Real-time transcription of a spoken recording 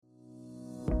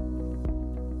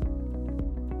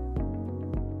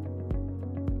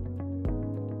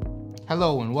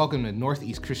Hello and welcome to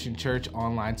Northeast Christian Church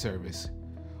online service.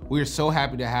 We are so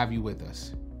happy to have you with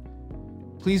us.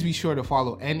 Please be sure to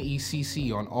follow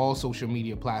NECC on all social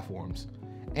media platforms.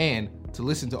 And to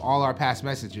listen to all our past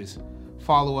messages,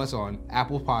 follow us on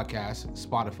Apple Podcasts,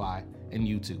 Spotify, and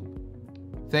YouTube.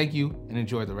 Thank you and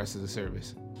enjoy the rest of the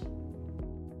service.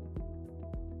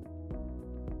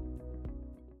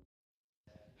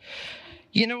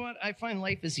 You know what? I find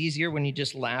life is easier when you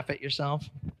just laugh at yourself.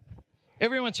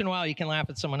 Every once in a while, you can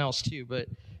laugh at someone else too, but,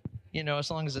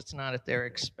 as long as it's not at their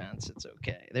expense, it's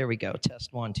okay. There we go.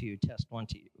 Test 1, 2, test 1,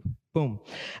 2. Boom.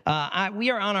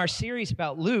 We are on our series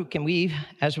about Luke, and we,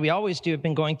 as we always do, have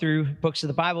been going through books of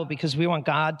the Bible because we want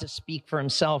God to speak for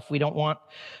himself. We don't want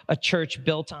a church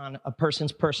built on a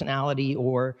person's personality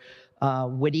or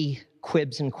witty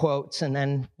quibs and quotes, and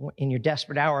then in your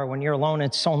desperate hour, when you're alone,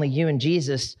 it's only you and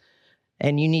Jesus,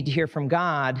 and you need to hear from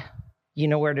God, you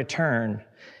know where to turn.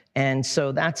 And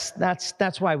so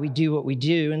that's why we do what we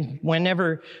do. And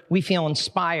whenever we feel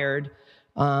inspired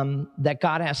that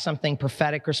God has something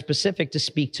prophetic or specific to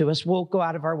speak to us, we'll go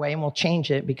out of our way and we'll change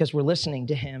it because we're listening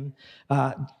to him.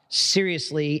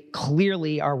 Seriously,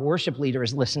 clearly, our worship leader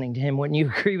is listening to him. Wouldn't you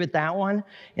agree with that one?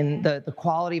 And the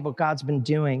quality of what God's been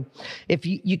doing. If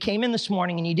you came in this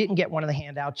morning and you didn't get one of the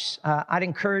handouts, I'd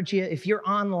encourage you, if you're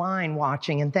online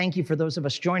watching, and thank you for those of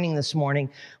us joining this morning,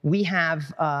 we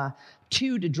have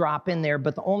 2 to drop in there,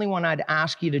 but the only one I'd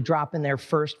ask you to drop in there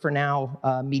first for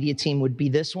now, media team, would be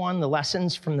this one, the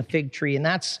lessons from the fig tree. And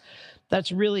that's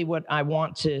really what I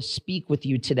want to speak with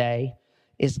you today,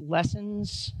 is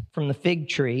lessons from the fig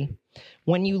tree.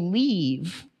 When you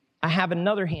leave, I have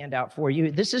another handout for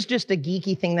you. This is just a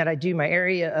geeky thing that I do. My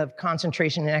area of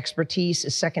concentration and expertise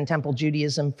is Second Temple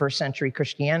Judaism, first century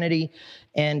Christianity.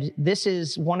 And this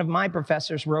is one of my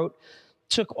professors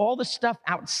took all the stuff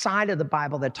outside of the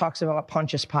Bible that talks about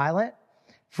Pontius Pilate,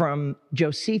 from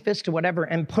Josephus to whatever,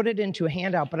 and put it into a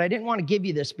handout. But I didn't want to give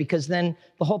you this because then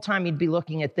the whole time you'd be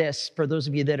looking at this, for those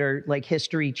of you that are like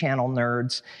History Channel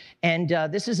nerds. And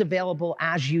this is available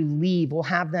as you leave. We'll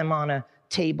have them on a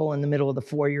table in the middle of the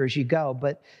foyer as you go.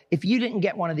 But if you didn't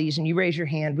get one of these and you raise your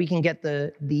hand, we can get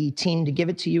the team to give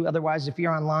it to you. Otherwise, if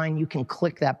you're online, you can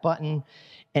click that button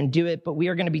and do it. But we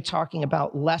are going to be talking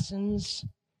about lessons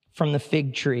from the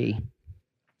fig tree.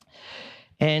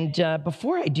 And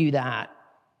before I do that,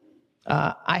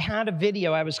 I had a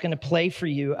video I was going to play for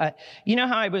you. You know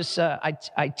how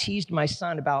I teased my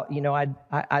son about,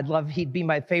 I'd love, he'd be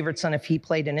my favorite son if he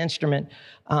played an instrument.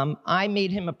 I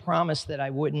made him a promise that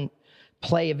I wouldn't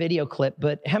play a video clip,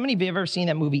 but how many of you have ever seen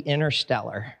that movie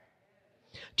Interstellar?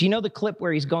 Do you know the clip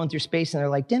where he's going through space and they're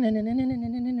like,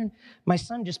 my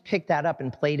son just picked that up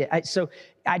and played it. So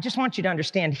I just want you to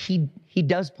understand he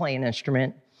does play an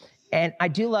instrument. And I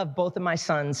do love both of my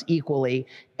sons equally.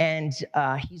 And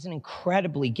he's an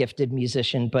incredibly gifted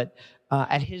musician. But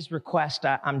at his request,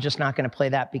 I'm just not going to play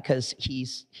that because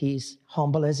he's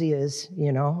humble as he is,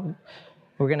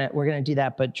 We're gonna do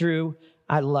that. But Drew,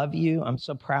 I love you. I'm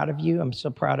so proud of you. I'm so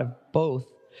proud of both.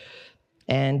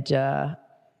 And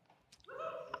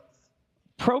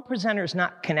Pro Presenter is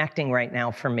not connecting right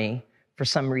now for me for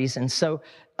some reason. So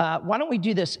why don't we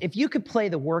do this? If you could play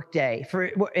the Workday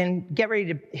and get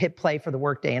ready to hit play for the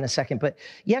Workday in a second. But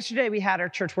yesterday we had our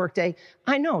church Workday.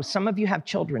 I know some of you have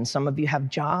children, some of you have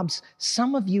jobs,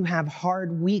 some of you have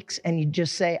hard weeks, and you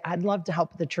just say, I'd love to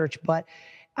help the church, but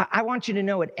I want you to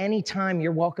know at any time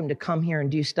you're welcome to come here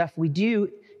and do stuff. We do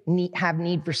have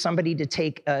need for somebody to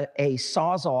take a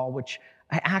Sawzall, which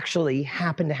I actually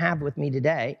happen to have with me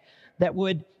today.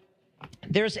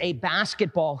 There's a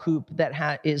basketball hoop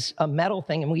that is a metal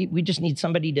thing, and we just need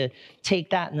somebody to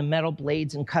take that and the metal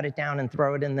blades and cut it down and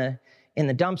throw it in the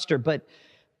dumpster. But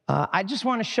I just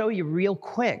want to show you real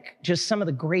quick just some of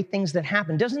the great things that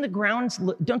happen. Don't the grounds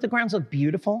look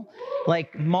beautiful?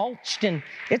 Like mulched, and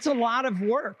it's a lot of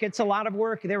work. It's a lot of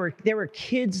work. There were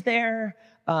kids there.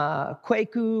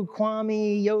 Kwaku,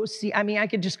 Kwame, Yossi. I mean, I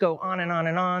could just go on and on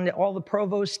and on. All the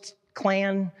Provost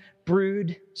clan,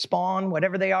 Brood, Spawn,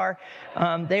 whatever they are,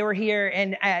 they were here,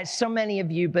 and so many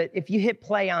of you. But if you hit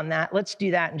play on that, let's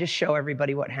do that and just show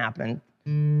everybody what happened.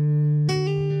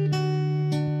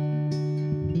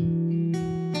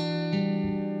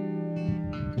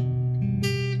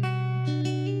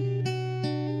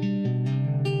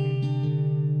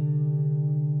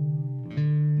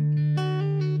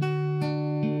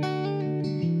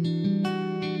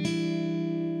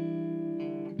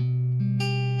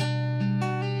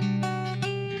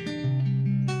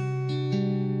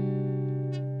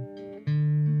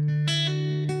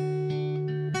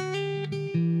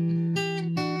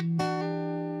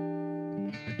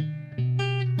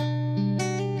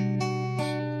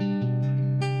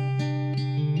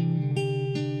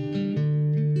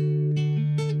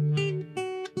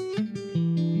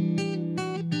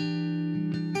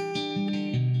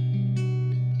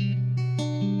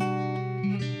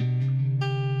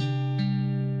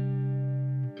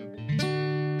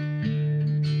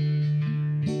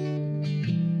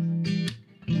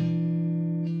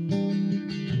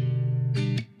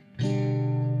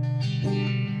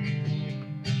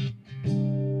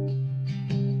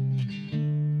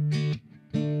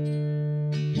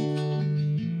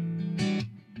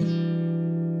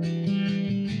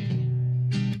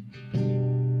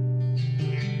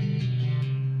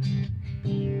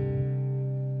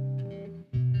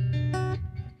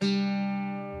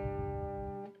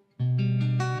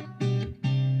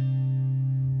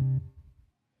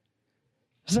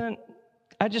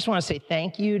 I just want to say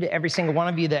thank you to every single one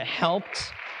of you that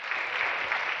helped.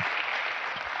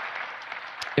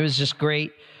 It was just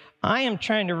great. I am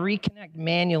trying to reconnect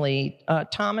manually.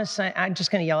 Thomas, I'm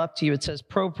just going to yell up to you. It says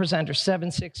Pro Presenter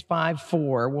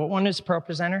 7654. What one is Pro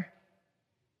Presenter?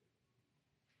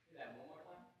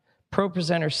 Pro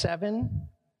Presenter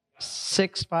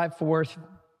 7654.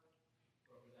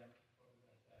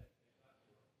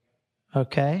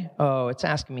 Okay. Oh, it's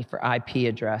asking me for IP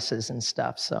addresses and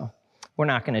stuff, so we're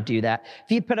not going to do that.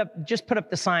 If you just put up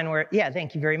the sign where, yeah,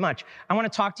 thank you very much. I want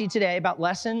to talk to you today about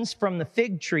lessons from the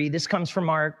fig tree. This comes from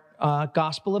our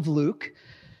Gospel of Luke.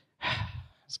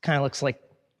 This kind of looks like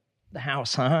the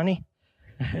house, huh, honey?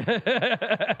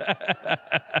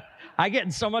 I get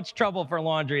in so much trouble for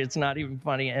laundry, it's not even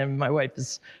funny. And my wife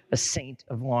is a saint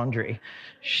of laundry.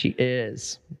 She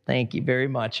is. Thank you very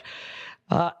much.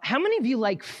 How many of you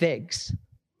like figs?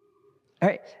 All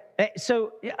right.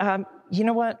 So, you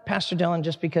know what, Pastor Dylan,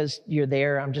 just because you're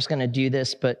there, I'm just going to do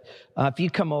this. But if you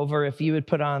come over, if you would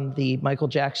put on the Michael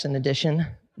Jackson edition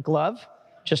glove,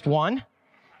 just one.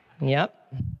 Yep.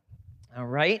 All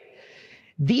right.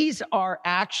 These are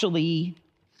actually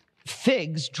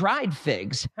figs, dried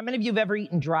figs. How many of you have ever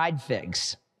eaten dried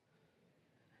figs?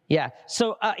 Yeah.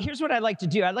 So here's what I'd like to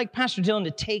do. I'd like Pastor Dylan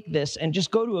to take this and just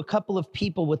go to a couple of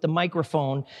people with the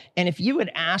microphone. And if you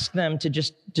would ask them to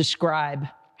just describe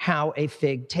how a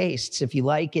fig tastes, if you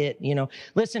like it, you know.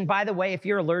 Listen, by the way, if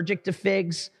you're allergic to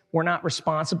figs, we're not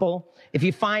responsible. If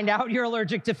you find out you're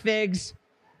allergic to figs,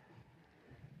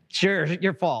 sure,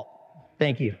 your fault.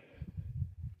 Thank you.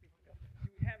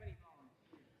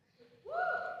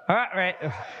 All right.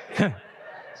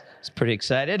 It's pretty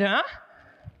excited, huh?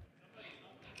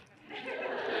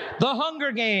 The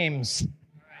Hunger Games.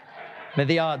 May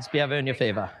the odds be ever in your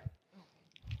favor.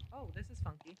 Oh, this is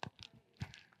funky.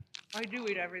 I do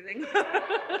eat everything.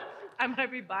 I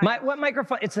might be biased. What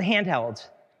microphone? It's the handheld.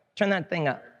 Turn that thing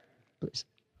up, please.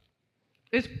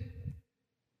 It's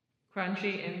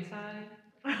crunchy inside.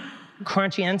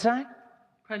 Crunchy inside?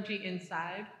 Crunchy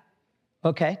inside.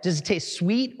 Okay. Does it taste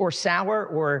sweet or sour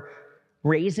or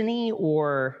raisiny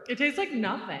or? It tastes like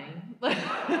nothing.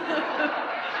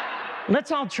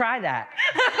 Let's all try that.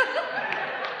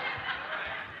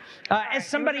 As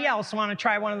somebody else want to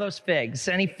try one of those figs?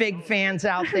 Any fig fans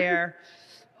out there?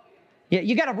 Yeah,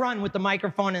 you got to run with the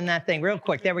microphone in that thing real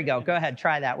quick. There we go. Go ahead,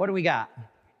 try that. What do we got?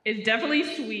 It's definitely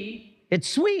sweet. It's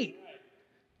sweet.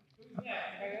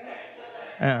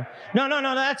 No,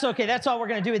 that's okay. That's all we're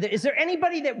going to do with it. Is there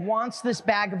anybody that wants this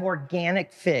bag of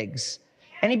organic figs?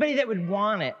 Anybody that would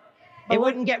want it? It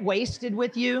wouldn't get wasted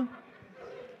with you?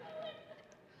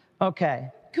 Okay,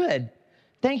 good.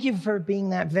 Thank you for being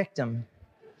that victim.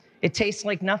 It tastes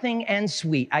like nothing and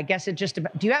sweet. I guess it just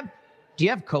about... Do you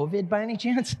have COVID by any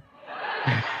chance?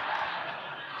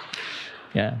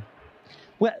 Yeah.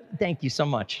 Well, thank you so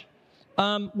much.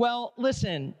 Well,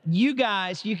 listen, you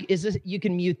guys, you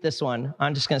can mute this one.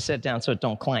 I'm just going to set it down so it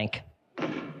don't clank.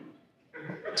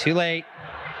 Too late.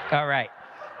 All right.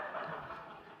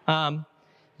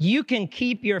 You can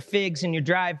keep your figs and your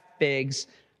dried figs.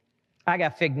 I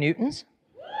got Fig Newtons.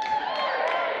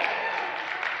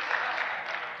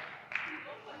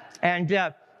 And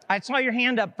I saw your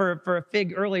hand up for a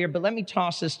fig earlier, but let me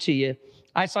toss this to you.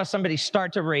 I saw somebody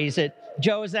start to raise it.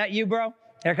 Joe, is that you, bro?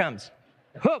 Here it comes.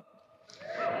 Whoop.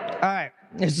 All right,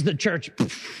 this is the church.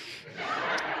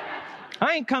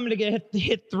 I ain't coming to get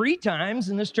hit 3 times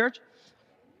in this church.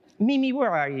 Mimi,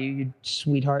 where are you, you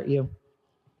sweetheart, you?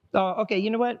 Oh, okay, you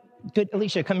know what? Good,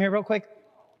 Alicia, come here real quick.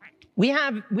 We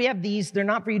have these. They're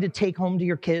not for you to take home to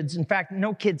your kids. In fact,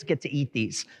 no kids get to eat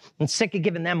these. I'm sick of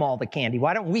giving them all the candy.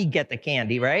 Why don't we get the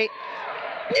candy, right?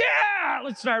 Yeah,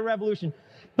 let's start a revolution.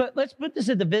 But let's put this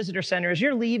at the visitor center. As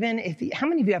you're leaving, how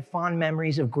many of you have fond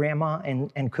memories of grandma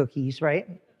and cookies, right?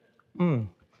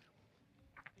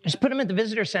 Just put them at the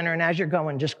visitor center, and as you're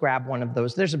going, just grab one of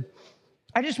those.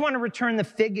 I just want to return the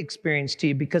fig experience to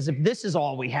you, because if this is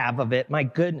all we have of it, my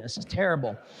goodness, it's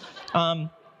terrible.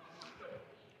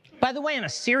 By the way, on a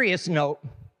serious note,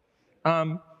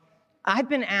 I've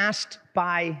been asked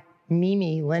by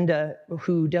Mimi, Linda,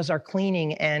 who does our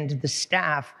cleaning, and the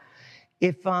staff,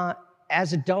 if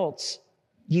as adults,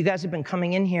 you guys have been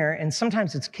coming in here, and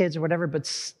sometimes it's kids or whatever, but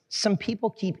some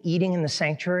people keep eating in the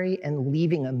sanctuary and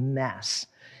leaving a mess.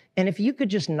 And if you could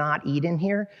just not eat in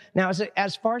here. Now,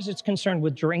 as far as it's concerned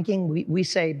with drinking, we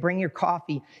say bring your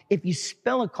coffee. If you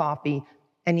spill a coffee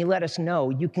and you let us know,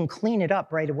 you can clean it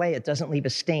up right away. It doesn't leave a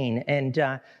stain.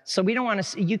 And so we don't want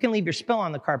to, you can leave your spill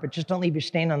on the carpet, just don't leave your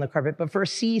stain on the carpet. But for a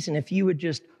season, if you would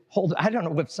just hold, I don't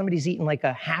know if somebody's eating like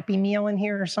a Happy Meal in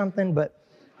here or something, but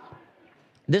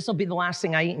This will be the last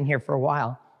thing I eat in here for a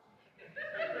while.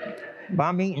 But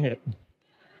I'm eating it.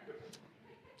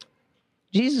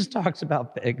 Jesus talks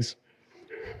about figs.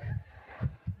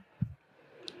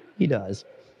 He does.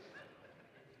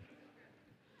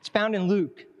 It's found in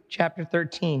Luke chapter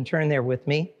 13. Turn there with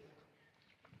me.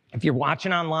 If you're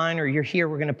watching online or you're here,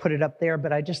 we're going to put it up there.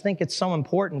 But I just think it's so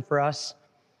important for us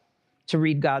to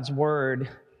read God's word,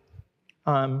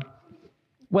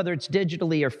 whether it's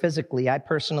digitally or physically. I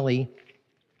personally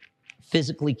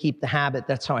physically keep the habit.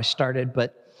 That's how I started.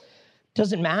 But it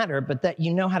doesn't matter, but that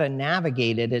you know how to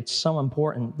navigate it. It's so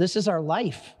important. This is our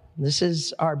life. This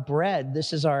is our bread.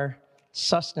 This is our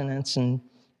sustenance, and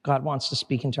God wants to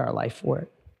speak into our life for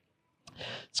it.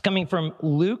 It's coming from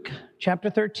Luke chapter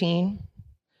 13,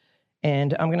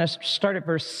 and I'm going to start at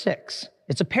verse 6.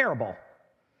 It's a parable.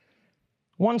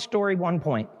 One story, one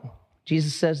point.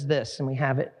 Jesus says this, and we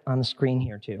have it on the screen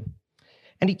here too.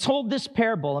 And he told this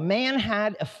parable: a man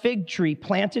had a fig tree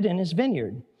planted in his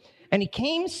vineyard, and he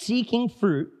came seeking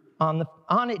fruit. On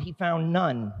it he found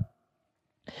none.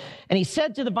 And he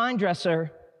said to the vine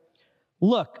dresser,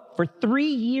 "Look, for 3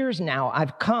 years now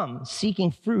I've come seeking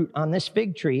fruit on this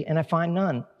fig tree, and I find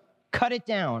none. Cut it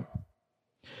down.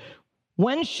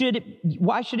 Why should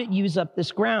it use up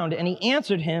this ground?" And he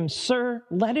answered him, "Sir,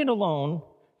 let it alone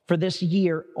for this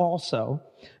year also,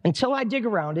 until I dig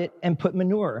around it and put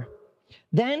manure.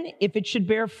 Then if it should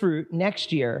bear fruit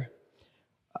next year,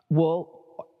 well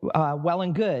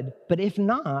and good. But if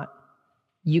not,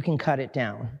 you can cut it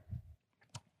down."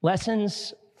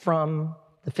 Lessons from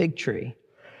the fig tree.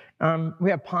 We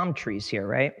have palm trees here,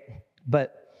 right?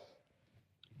 But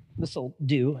this will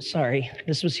do. Sorry,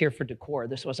 this was here for decor.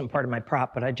 This wasn't part of my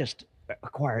prop, but I just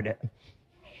acquired it.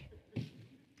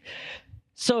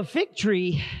 So a fig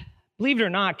tree, believe it or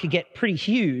not, could get pretty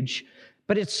huge,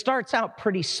 but it starts out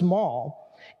pretty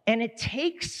small. And it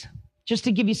takes, just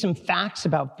to give you some facts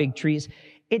about fig trees,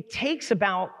 it takes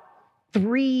about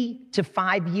 3 to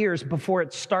 5 years before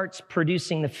it starts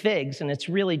producing the figs, and it's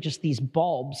really just these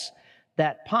bulbs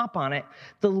that pop on it.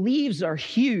 The leaves are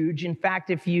huge. In fact,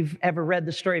 if you've ever read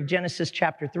the story of Genesis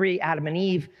chapter 3, Adam and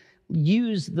Eve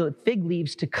use the fig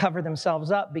leaves to cover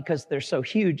themselves up because they're so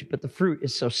huge, but the fruit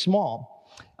is so small.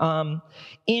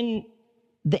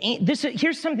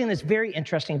 Here's something that's very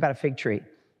interesting about a fig tree,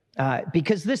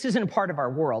 because this isn't a part of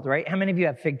our world, right? How many of you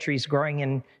have fig trees growing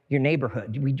in your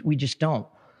neighborhood? We just don't.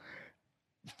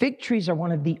 Fig trees are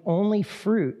one of the only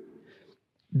fruit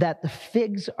that the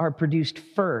figs are produced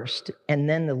first and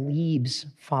then the leaves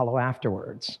follow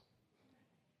afterwards.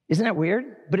 Isn't that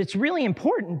weird? But it's really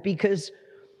important, because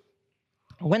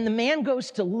when the man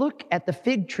goes to look at the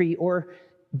fig tree, or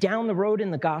down the road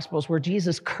in the Gospels where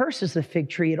Jesus curses the fig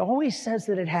tree, it always says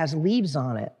that it has leaves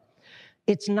on it.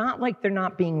 It's not like they're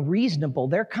not being reasonable.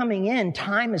 They're coming in,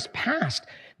 time has passed.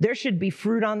 There should be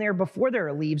fruit on there before there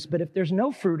are leaves, but if there's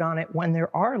no fruit on it when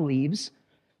there are leaves,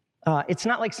 it's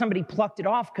not like somebody plucked it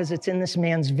off because it's in this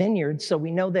man's vineyard, so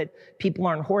we know that people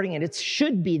aren't hoarding it. It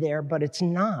should be there, but it's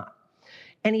not.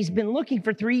 And he's been looking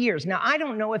for 3 years. Now, I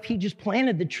don't know if he just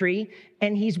planted the tree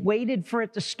and he's waited for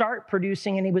it to start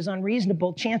producing and he was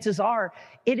unreasonable. Chances are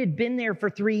it had been there for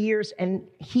 3 years and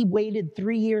he waited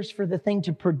 3 years for the thing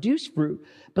to produce fruit.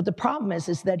 But the problem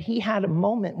is that he had a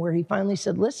moment where he finally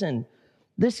said, "Listen,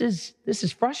 this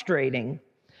is frustrating.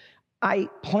 I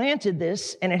planted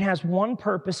this and it has one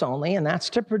purpose only, and that's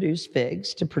to produce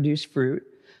figs, to produce fruit.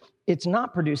 It's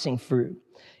not producing fruit.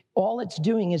 All it's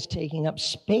doing is taking up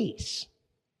space."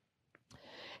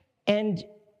 And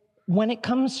when it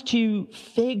comes to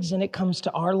figs and it comes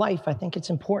to our life, I think it's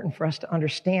important for us to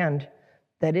understand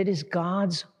that it is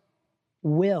God's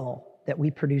will that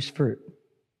we produce fruit.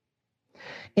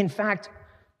 In fact,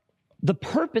 the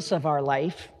purpose of our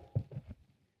life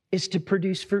is to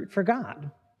produce fruit for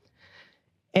God.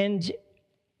 And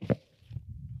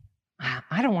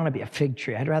I don't want to be a fig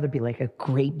tree. I'd rather be like a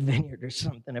grape vineyard or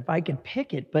something if I could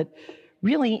pick it. But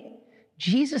really,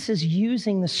 Jesus is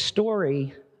using the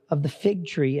story of the fig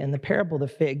tree and the parable of the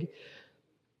fig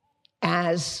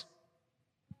as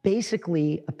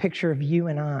basically a picture of you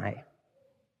and I.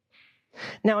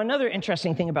 Now, another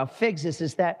interesting thing about figs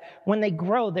is that when they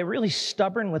grow, they're really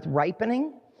stubborn with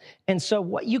ripening. And so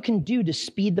what you can do to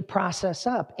speed the process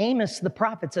up, Amos the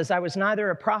prophet says, "I was neither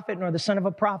a prophet nor the son of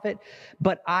a prophet,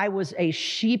 but I was a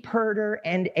sheep herder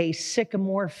and a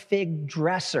sycamore fig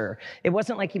dresser." It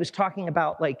wasn't like he was talking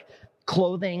about like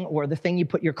clothing or the thing you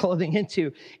put your clothing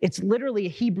into. It's literally a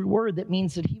Hebrew word that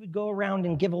means that he would go around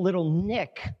and give a little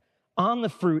nick on the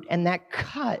fruit, and that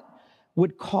cut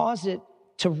would cause it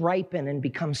to ripen and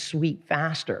become sweet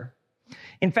faster.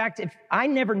 In fact, if I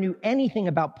never knew anything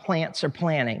about plants or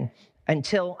planting,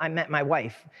 until I met my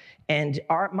wife. And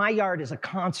my yard is a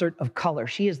concert of color.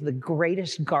 She is the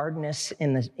greatest gardenist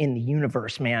in the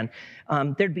universe, man.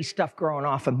 There'd be stuff growing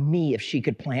off of me if she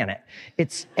could plant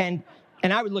it. And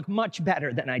I would look much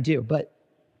better than I do. But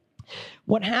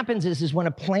what happens is when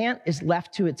a plant is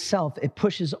left to itself, it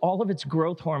pushes all of its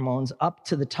growth hormones up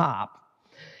to the top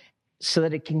so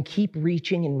that it can keep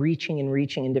reaching and reaching and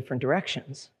reaching in different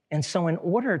directions. And so in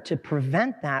order to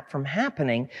prevent that from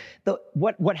happening,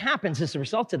 what happens as a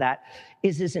result of that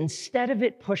is instead of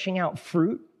it pushing out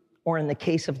fruit, or in the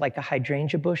case of like a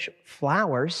hydrangea bush,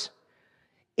 flowers,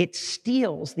 it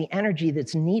steals the energy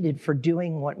that's needed for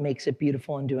doing what makes it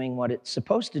beautiful and doing what it's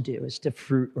supposed to do, is to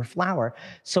fruit or flower.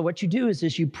 So what you do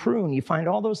is you prune, you find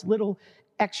all those little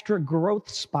extra growth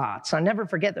spots. I'll never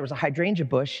forget, there was a hydrangea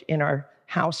bush in our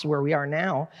house where we are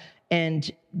now,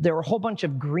 and there were a whole bunch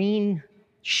of green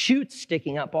shoots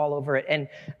sticking up all over it. And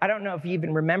I don't know if you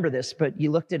even remember this, but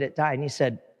you looked at it, died, and you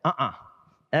said,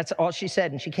 That's all she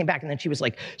said. And she came back, and then she was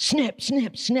like, snip,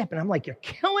 snip, snip. And I'm like, you're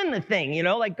killing the thing,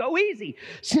 like, go easy.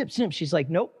 Snip, snip. She's like,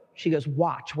 nope. She goes,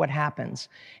 watch what happens.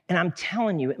 And I'm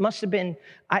telling you, it must have been,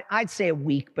 I'd say a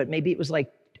week, but maybe it was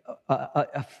like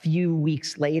a few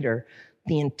weeks later,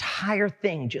 the entire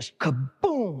thing just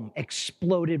kaboom,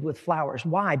 exploded with flowers.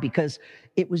 Why? Because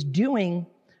it was doing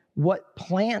what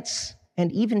plants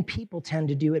and even people tend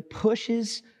to do. It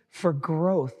pushes for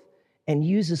growth and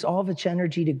uses all of its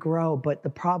energy to grow. But the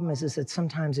problem is that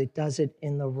sometimes it does it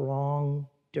in the wrong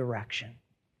direction.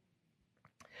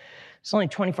 It's only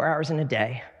 24 hours in a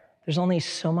day. There's only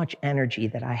so much energy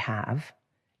that I have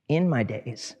in my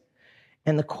days.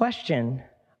 And the question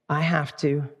I have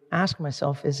to ask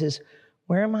myself is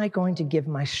where am I going to give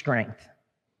my strength?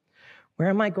 Where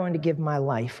am I going to give my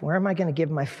life? Where am I going to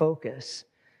give my focus?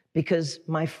 Because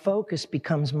my focus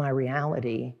becomes my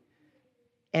reality.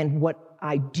 And what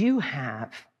I do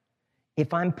have,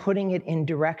 if I'm putting it in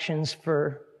directions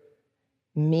for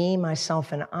me,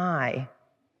 myself, and I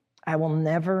will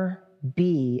never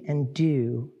be and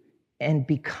do and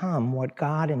become what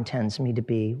God intends me to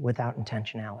be without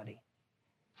intentionality.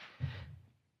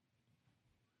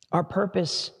 Our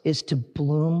purpose is to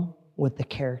bloom with the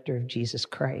character of Jesus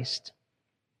Christ.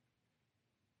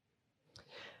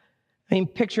 I mean,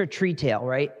 picture a tree tail,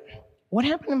 right? What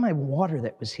happened to my water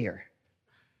that was here?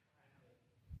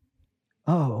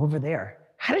 Oh, over there.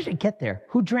 How did it get there?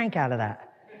 Who drank out of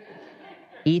that?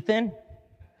 Ethan?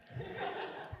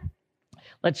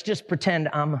 Let's just pretend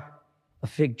I'm a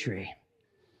fig tree.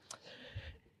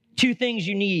 2 things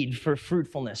you need for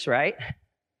fruitfulness, right?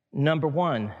 Number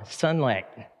 1, sunlight.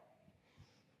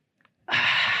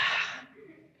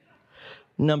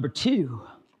 Number 2,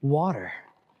 water.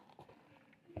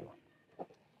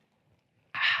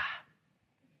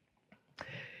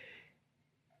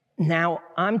 Now,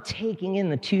 I'm taking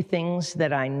in the 2 things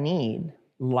that I need,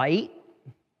 light,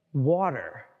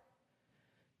 water.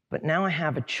 But now I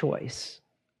have a choice.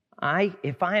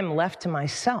 If I am left to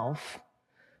myself,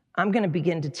 I'm going to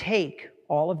begin to take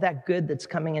all of that good that's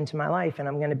coming into my life, and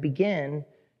I'm going to begin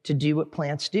to do what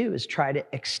plants do, is try to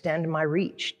extend my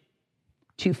reach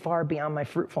too far beyond my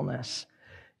fruitfulness.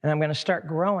 And I'm going to start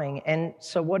growing. And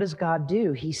so what does God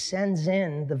do? He sends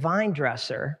in the vine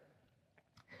dresser.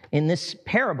 In this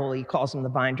parable, he calls him the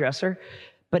vine dresser,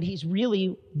 but he's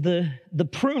really the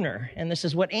pruner. And this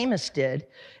is what Amos did.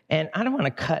 And I don't want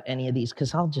to cut any of these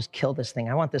because I'll just kill this thing.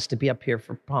 I want this to be up here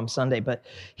for Palm Sunday. But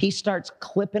he starts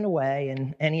clipping away.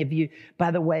 And any of you, by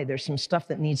the way, there's some stuff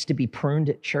that needs to be pruned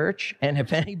at church. And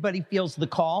if anybody feels the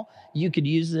call, you could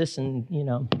use this and,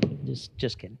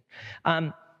 just kidding.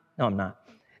 No, I'm not.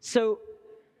 So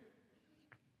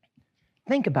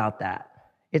think about that.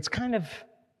 It's kind of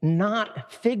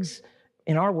not figs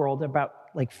in our world, about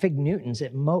like fig Newtons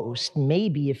at most.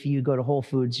 Maybe if you go to Whole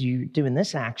Foods, you're doing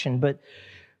this action, but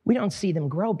we don't see them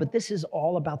grow. But this is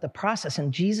all about the process.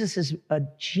 And Jesus is a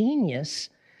genius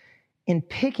in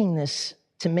picking this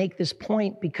to make this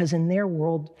point, because in their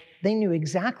world, they knew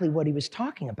exactly what he was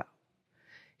talking about.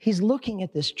 He's looking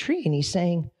at this tree and he's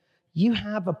saying, you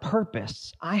have a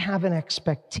purpose. I have an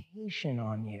expectation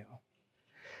on you.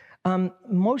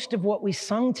 Most of what we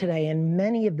sung today and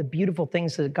many of the beautiful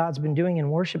things that God's been doing in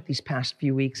worship these past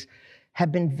few weeks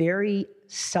have been very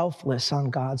selfless on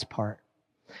God's part.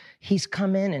 He's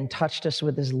come in and touched us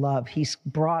with his love.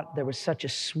 There was such a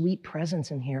sweet presence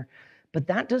in here, but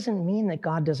that doesn't mean that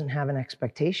God doesn't have an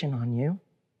expectation on you.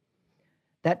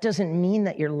 That doesn't mean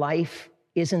that your life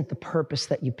isn't the purpose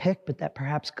that you pick, but that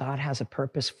perhaps God has a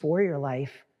purpose for your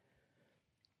life.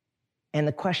 And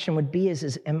the question would be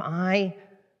am I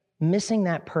missing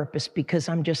that purpose because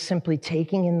I'm just simply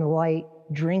taking in the light,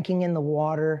 drinking in the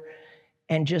water,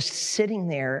 and just sitting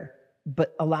there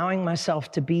but allowing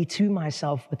myself to be to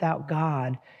myself without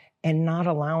God and not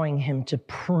allowing him to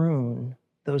prune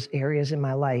those areas in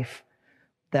my life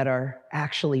that are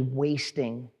actually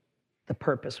wasting the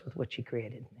purpose with which he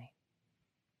created me.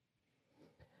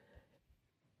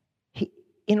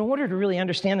 In order to really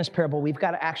understand this parable, we've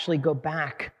got to actually go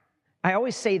back. I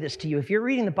always say this to you. If you're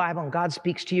reading the Bible and God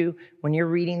speaks to you when you're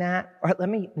reading that, or let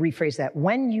me rephrase that.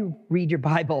 When you read your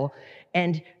Bible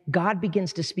and God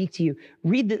begins to speak to you,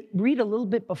 read a little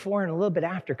bit before and a little bit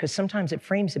after, because sometimes it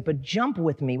frames it, but jump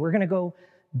with me. We're going to go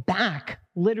back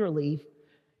literally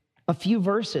a few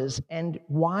verses and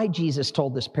why Jesus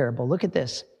told this parable. Look at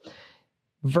this.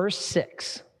 Verse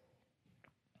 6.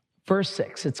 Verse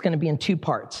 6. It's going to be in two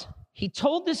parts. He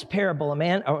told this parable,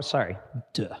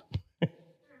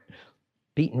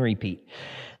 Beat and repeat.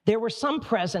 There were some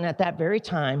present at that very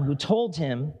time who told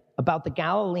him about the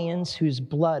Galileans whose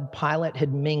blood Pilate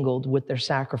had mingled with their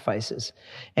sacrifices.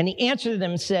 And he answered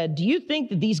them and said, do you think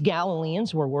that these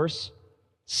Galileans were worse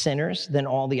sinners than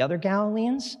all the other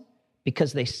Galileans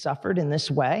because they suffered in this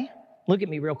way? Look at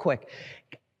me real quick.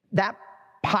 That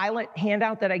Pilate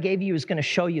handout that I gave you is going to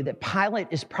show you that Pilate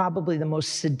is probably the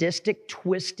most sadistic,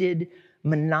 twisted,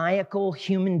 maniacal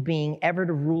human being ever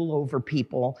to rule over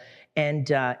people.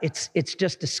 And it's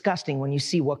just disgusting when you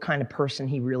see what kind of person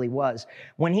he really was.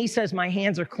 When he says, my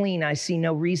hands are clean, I see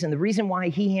no reason. The reason why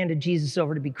he handed Jesus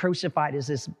over to be crucified is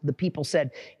this: the people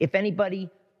said, if anybody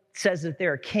says that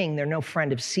they're a king, they're no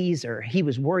friend of Caesar. He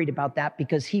was worried about that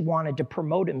because he wanted to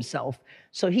promote himself.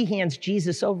 So he hands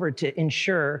Jesus over to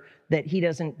ensure that he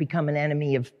doesn't become an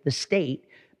enemy of the state.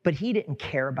 But he didn't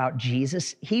care about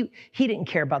Jesus. He didn't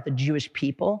care about the Jewish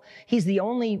people. He's the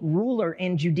only ruler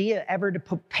in Judea ever to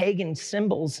put pagan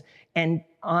symbols and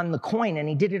on the coin, and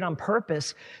he did it on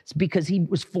purpose. It's because he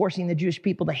was forcing the Jewish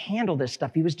people to handle this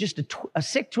stuff. He was just a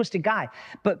sick, twisted guy.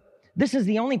 But this is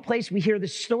the only place we hear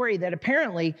this story that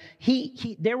apparently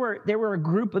there were a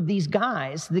group of these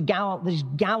guys, these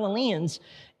Galileans.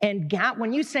 And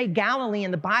when you say Galilee in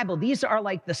the Bible, these are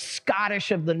like the Scottish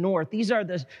of the north. These are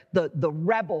the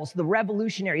rebels, the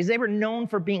revolutionaries. They were known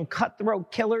for being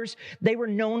cutthroat killers. They were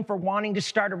known for wanting to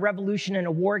start a revolution and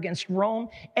a war against Rome.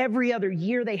 Every other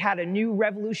year, they had a new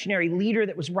revolutionary leader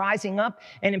that was rising up.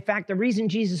 And in fact, the reason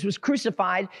Jesus was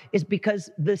crucified is because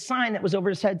the sign that was over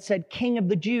his head said King of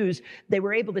the Jews. They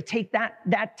were able to take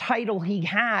that title he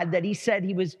had, that he said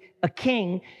he was a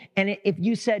king. And if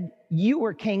you said you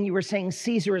were king, you were saying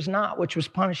Caesar is not, which was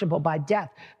punishable by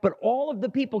death. But all of the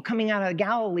people coming out of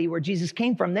Galilee where Jesus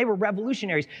came from, they were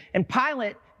revolutionaries. And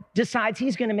Pilate decides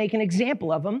he's going to make an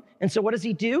example of them. And so what does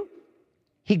he do?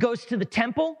 He goes to the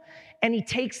temple and he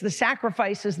takes the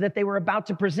sacrifices that they were about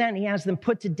to present. He has them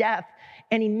put to death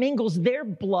and he mingles their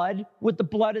blood with the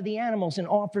blood of the animals and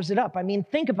offers it up. I mean,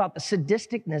 think about the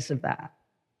sadisticness of that.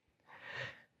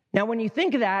 Now, when you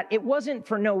think of that, it wasn't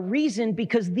for no reason,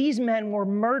 because these men were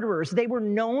murderers. They were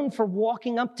known for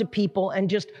walking up to people and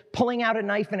just pulling out a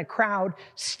knife in a crowd,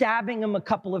 stabbing them a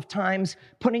couple of times,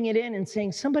 putting it in and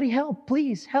saying, somebody help,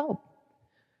 please help.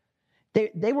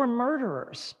 They were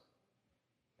murderers.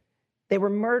 They were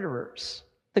murderers.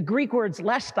 The Greek word's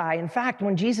lestai. In fact,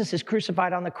 when Jesus is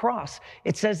crucified on the cross,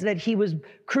 it says that he was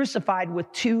crucified with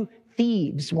two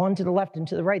thieves, one to the left and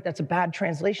to the right. That's a bad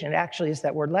translation. It actually is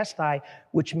that word lestai,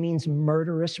 which means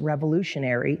murderous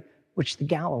revolutionary, which the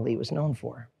Galilee was known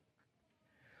for.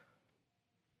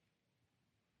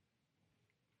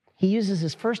 He uses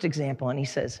his first example and he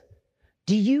says,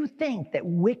 do you think that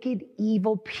wicked,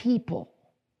 evil people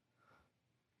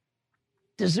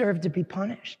deserve to be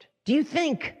punished? Do you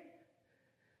think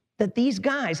that these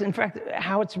guys, in fact,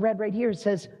 how it's read right here, it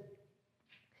says,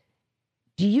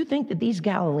 do you think that these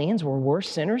Galileans were worse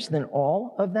sinners than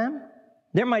all of them?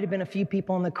 There might have been a few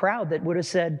people in the crowd that would have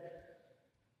said,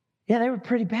 yeah, they were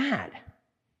pretty bad.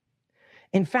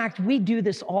 In fact, we do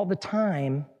this all the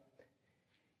time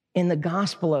in the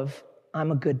gospel of,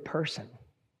 I'm a good person.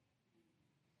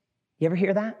 You ever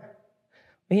hear that?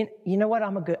 You know what?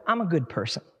 I'm a good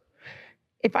person.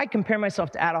 If I compare myself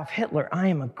to Adolf Hitler, I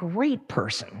am a great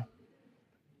person.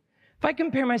 If I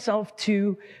compare myself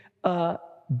to Ted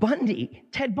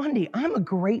Bundy, I'm a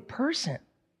great person.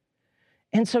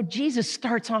 And so Jesus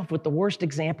starts off with the worst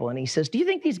example, and he says, do you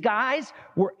think these guys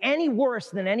were any worse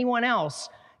than anyone else?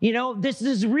 You know, this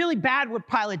is really bad what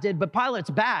Pilate did, but Pilate's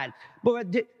bad.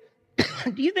 But do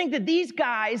you think that these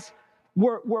guys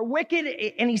were wicked?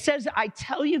 And he says, I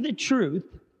tell you the truth,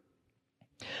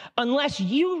 unless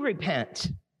you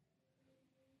repent,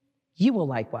 you will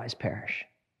likewise perish.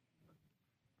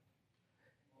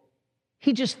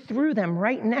 He just threw them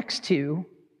right next to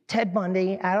Ted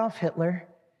Bundy, Adolf Hitler,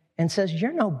 and says,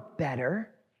 you're no better.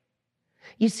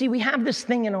 You see, we have this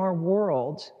thing in our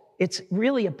world. It's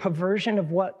really a perversion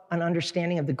of what an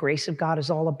understanding of the grace of God is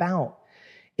all about.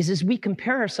 Is as we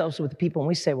compare ourselves with people and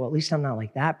we say, well, at least I'm not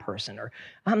like that person, or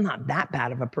I'm not that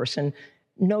bad of a person.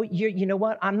 No, you know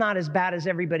what? I'm not as bad as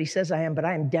everybody says I am, but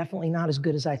I am definitely not as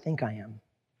good as I think I am.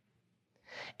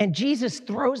 And Jesus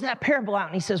throws that parable out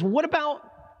and he says, what about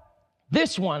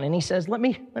this one? And he says, let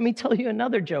me tell you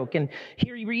another joke. And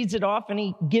here he reads it off and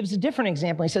he gives a different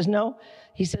example. He says, no,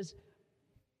 he says,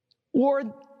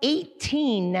 or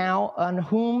 18 now on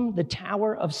whom the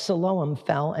tower of Siloam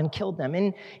fell and killed them.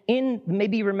 In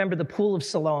maybe you remember the pool of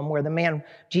Siloam where the man,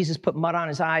 Jesus put mud on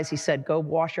his eyes. He said, go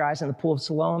wash your eyes in the pool of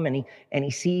Siloam. And he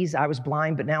sees, I was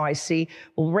blind, but now I see.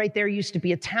 Well, right there used to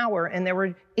be a tower and there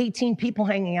were 18 people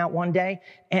hanging out one day.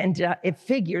 And it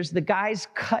figures the guys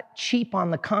cut cheap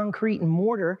on the concrete and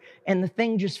mortar and the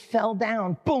thing just fell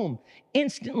down. Boom,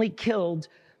 instantly killed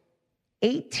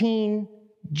 18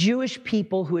 Jewish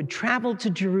people who had traveled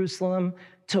to Jerusalem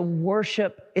to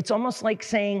worship. It's almost like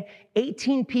saying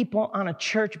 18 people on a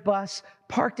church bus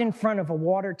parked in front of a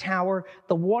water tower.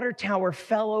 The water tower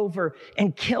fell over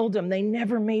and killed them. They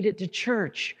never made it to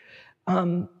church.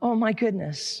 Oh my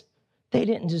goodness. They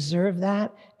didn't deserve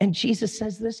that. And Jesus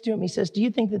says this to him. He says, do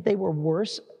you think that they were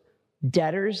worse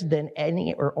debtors than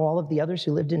any or all of the others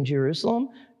who lived in Jerusalem?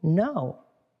 No.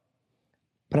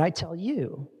 But I tell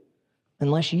you,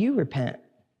 unless you repent,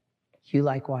 you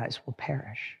likewise will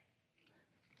perish.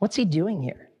 What's he doing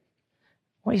here?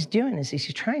 What he's doing is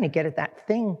he's trying to get at that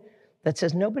thing that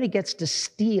says nobody gets to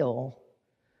steal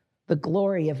the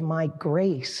glory of my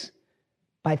grace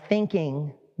by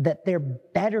thinking that they're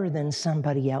better than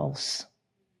somebody else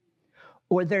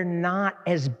or they're not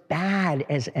as bad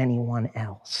as anyone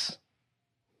else.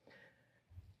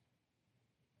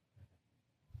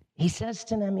 He says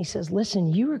to them, he says,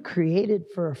 listen, you were created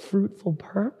for a fruitful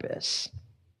purpose.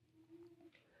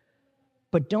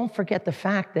 But don't forget the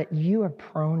fact that you are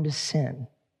prone to sin.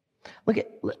 Look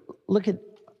at,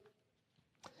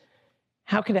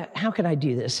 how could I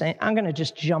do this? I'm going to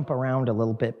just jump around a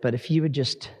little bit, but if you would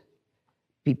just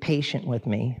be patient with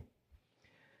me.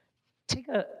 Take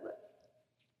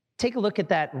a look at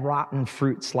that rotten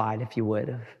fruit slide, if you would.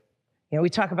 You know, we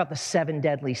talk about the 7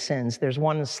 deadly sins. There's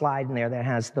one slide in there that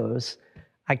has those.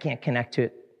 I can't connect to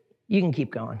it. You can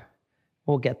keep going.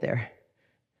 We'll get there.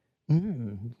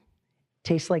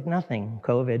 Tastes like nothing,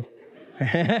 COVID.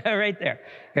 Right there.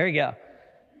 There you go.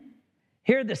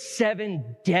 Here are the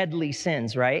 7 deadly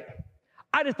sins, right?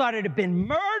 I'd have thought it'd have been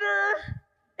murder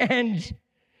and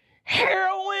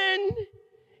heroin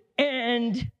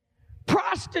and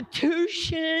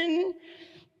prostitution.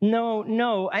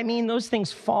 No. I mean, those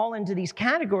things fall into these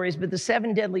categories, but the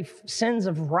 7 deadly sins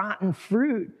of rotten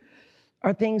fruit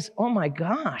are things, oh my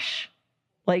gosh,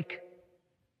 like,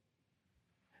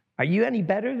 are you any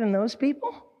better than those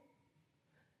people?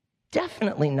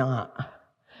 Definitely not.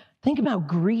 Think about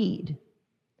greed.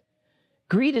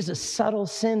 Greed is a subtle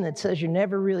sin that says you're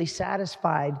never really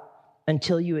satisfied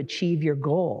until you achieve your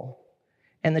goal.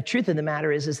 And the truth of the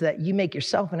matter is that you make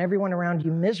yourself and everyone around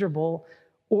you miserable,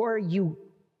 or you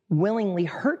willingly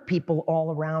hurt people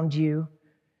all around you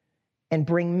and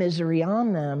bring misery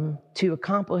on them to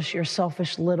accomplish your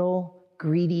selfish little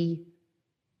greedy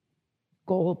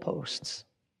goalposts.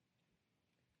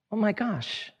 Oh my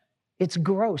gosh, it's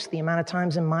gross the amount of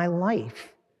times in my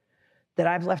life that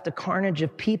I've left a carnage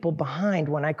of people behind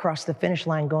when I crossed the finish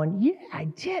line going, yeah, I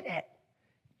did it.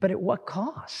 But at what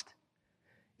cost?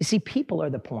 You see, people are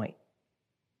the point.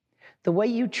 The way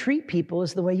you treat people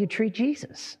is the way you treat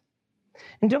Jesus.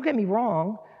 And don't get me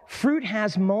wrong, fruit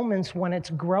has moments when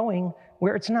it's growing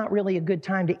where it's not really a good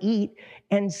time to eat,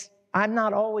 and I'm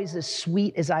not always as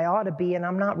sweet as I ought to be, and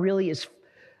I'm not really as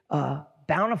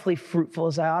bountifully fruitful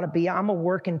as I ought to be. I'm a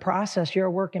work in process. You're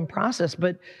a work in process.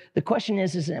 But the question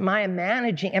is am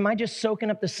I just soaking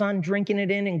up the sun, drinking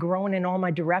it in, and growing in all my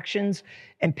directions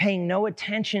and paying no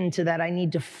attention to that I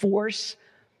need to force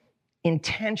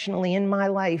intentionally in my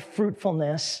life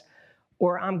fruitfulness,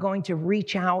 or I'm going to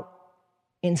reach out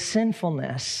in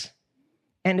sinfulness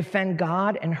and offend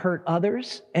God and hurt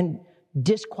others and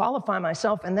disqualify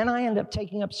myself, and then I end up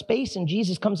taking up space, and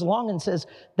Jesus comes along and says,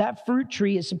 that fruit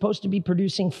tree is supposed to be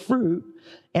producing fruit,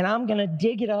 and I'm going to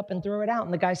dig it up and throw it out.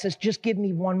 And the guy says, just give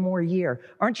me one more year.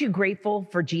 Aren't you grateful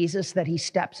for Jesus that he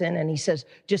steps in and he says,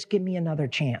 just give me another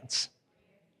chance?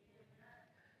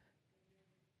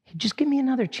 Just give me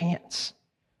another chance.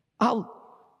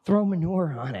 I'll throw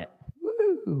manure on it.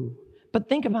 Woo. But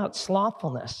think about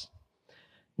slothfulness.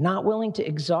 Not willing to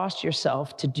exhaust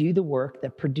yourself to do the work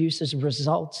that produces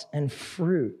results and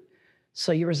fruit.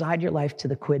 So you reside your life to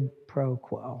the quid pro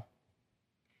quo,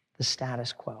 the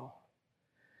status quo.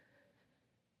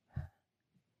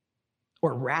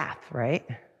 Or wrath, right?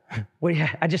 Well,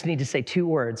 yeah, I just need to say 2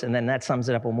 words, and then that sums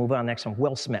it up. We'll move on next one.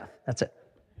 Will Smith. That's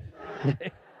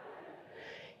it.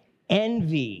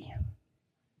 Envy.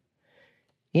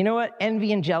 You know what?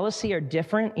 Envy and jealousy are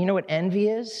different. You know what envy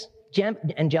is?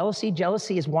 And jealousy?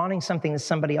 Jealousy is wanting something that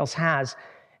somebody else has.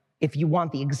 If you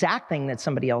want the exact thing that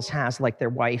somebody else has, like their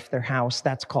wife, their house,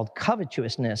 that's called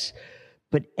covetousness.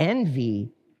 But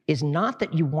envy is not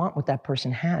that you want what that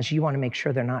person has. You want to make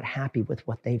sure they're not happy with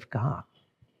what they've got.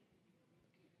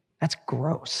 That's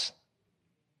gross.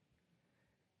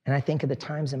 And I think of the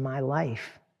times in my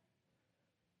life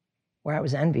where I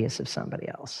was envious of somebody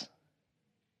else.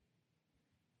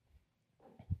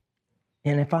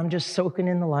 And if I'm just soaking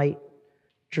in the light,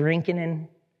 drinking in,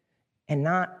 and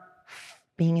not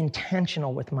being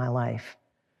intentional with my life,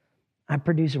 I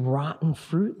produce rotten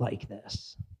fruit like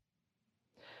this.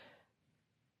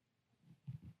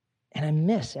 And I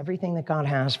miss everything that God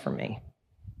has for me.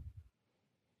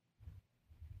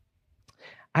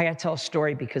 I got to tell a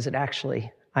story because it actually,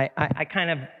 I kind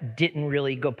of didn't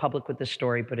really go public with this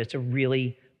story, but it's a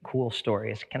really cool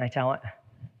story. Can I tell it?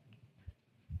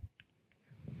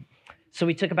 So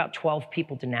we took about 12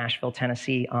 people to Nashville,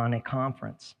 Tennessee on a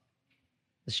conference.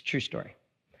 This is a true story.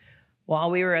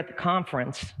 While we were at the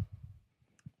conference,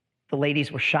 the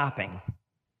ladies were shopping.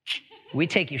 We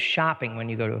take you shopping when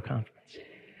you go to a conference.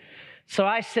 So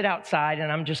I sit outside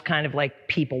and I'm just kind of like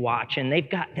people watching.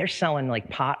 They're selling like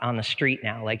pot on the street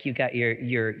now. Like you got your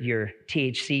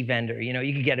THC vendor, you know,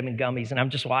 you could get them in gummies, and I'm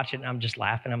just watching and I'm just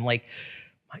laughing. I'm like,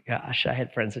 my gosh, I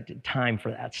had friends that did time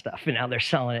for that stuff, and now they're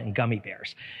selling it in gummy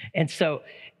bears. And so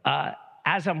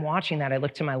as I'm watching that, I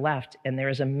look to my left, and there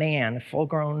is a man, a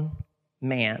full-grown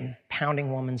man, pounding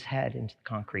a woman's head into the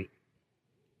concrete,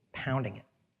 pounding it.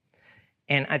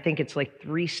 And I think it's like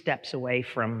 3 steps away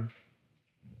from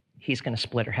he's going to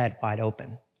split her head wide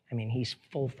open. I mean, he's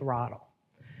full throttle.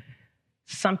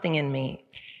 Something in me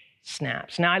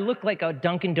snaps. Now, I look like a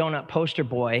Dunkin' Donut poster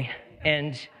boy,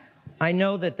 and I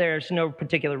know that there's no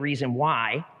particular reason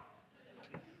why,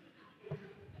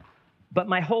 but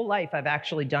my whole life I've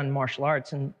actually done martial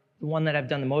arts, and the one that I've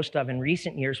done the most of in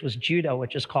recent years was judo,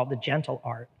 which is called the gentle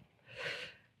art.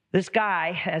 This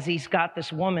guy, as he's got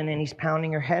this woman and he's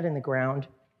pounding her head in the ground,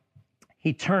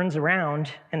 he turns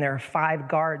around and there are 5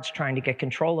 guards trying to get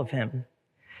control of him,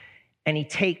 and he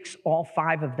takes all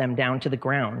 5 of them down to the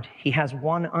ground. He has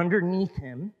one underneath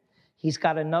him, he's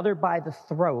got another by the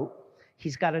throat,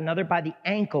 he's got another by the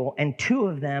ankle, and 2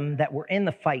 of them that were in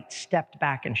the fight stepped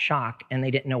back in shock, and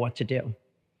they didn't know what to do.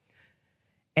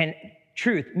 And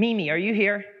truth, Mimi, are you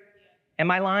here? Am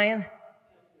I lying?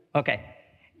 Okay.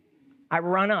 I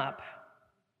run up,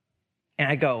 and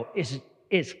I go, is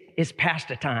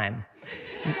pasta time.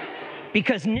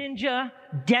 Because ninja,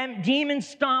 demon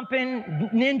stomping,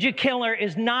 ninja killer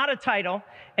is not a title.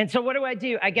 And so what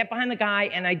do? I get behind the guy,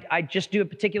 and I just do a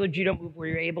particular judo move where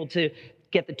you're able to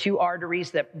get the 2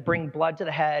 arteries that bring blood to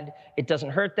the head. It doesn't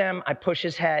hurt them. I push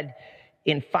his head.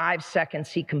 In 5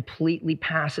 seconds, he completely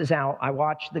passes out. I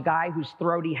watch the guy whose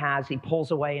throat he has. He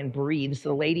pulls away and breathes.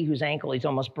 The lady whose ankle he's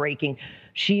almost breaking,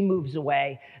 she moves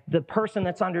away. The person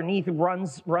that's underneath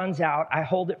runs out. I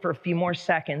hold it for a few more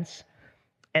seconds,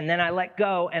 and then I let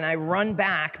go, and I run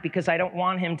back because I don't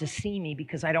want him to see me,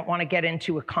 because I don't want to get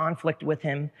into a conflict with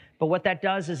him. But what that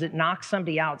does is it knocks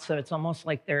somebody out, so it's almost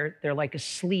like they're like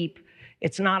asleep.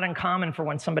 It's not uncommon for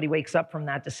when somebody wakes up from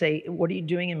that to say, "What are you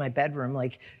doing in my bedroom?"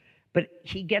 But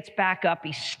he gets back up,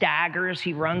 he staggers,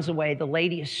 he runs away. The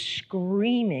lady is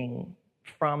screaming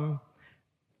from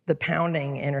the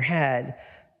pounding in her head.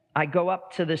 I go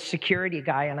up to the security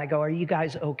guy and I go, "Are you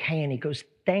guys okay?" And he goes,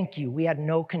 "Thank you. We had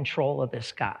no control of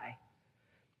this guy."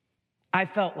 I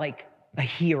felt like a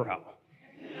hero.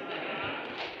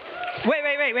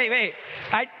 Wait.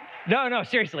 No,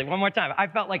 seriously, one more time. I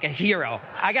felt like a hero.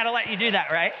 I got to let you do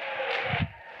that, right?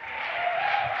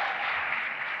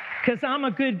 Because I'm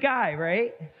a good guy,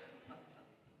 right?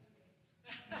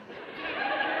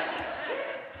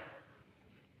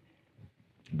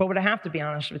 But what I have to be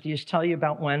honest with you is tell you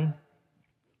about when,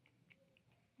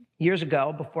 years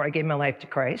ago, before I gave my life to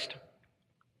Christ,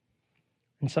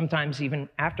 and sometimes even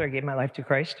after I gave my life to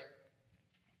Christ,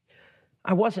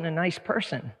 I wasn't a nice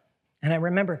person. And I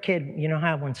remember a kid, you know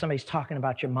how when somebody's talking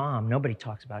about your mom, nobody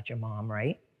talks about your mom,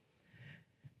 right?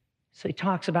 So he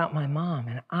talks about my mom,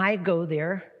 and I go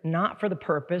there not for the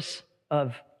purpose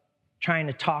of trying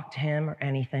to talk to him or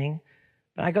anything,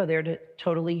 but I go there to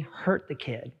totally hurt the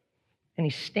kid. And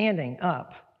he's standing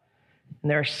up,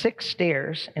 and there are 6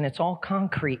 stairs, and it's all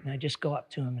concrete, and I just go up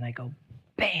to him, and I go,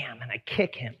 bam, and I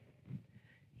kick him.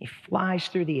 He flies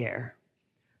through the air,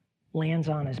 lands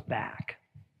on his back.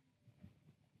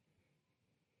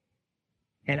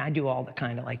 And I do all the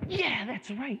kind of like, yeah,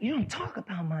 that's right. You don't talk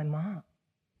about my mom.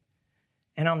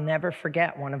 And I'll never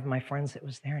forget one of my friends that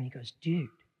was there, and he goes, dude,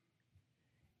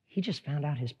 he just found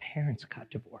out his parents got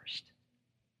divorced.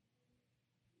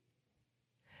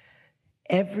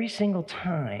 Every single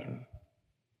time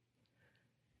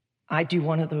I do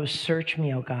one of those search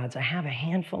me, oh gods, I have a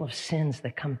handful of sins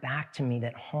that come back to me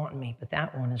that haunt me, but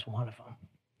that one is one of them.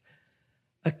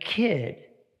 A kid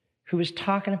who was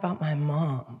talking about my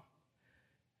mom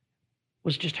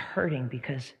was just hurting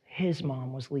because his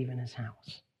mom was leaving his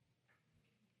house.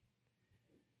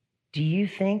 Do you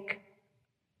think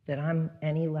that I'm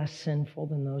any less sinful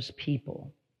than those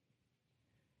people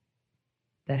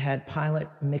that had Pilate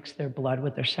mix their blood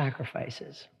with their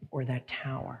sacrifices, or that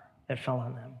tower that fell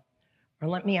on them? Or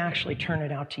let me actually turn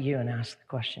it out to you and ask the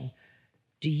question,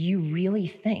 do you really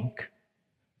think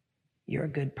you're a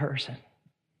good person?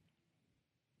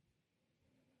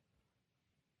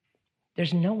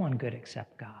 There's no one good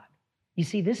except God. You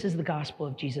see, this is the gospel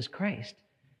of Jesus Christ,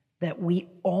 that we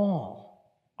all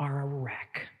are a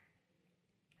wreck,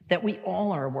 that we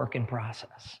all are a work in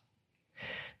process,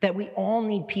 that we all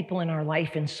need people in our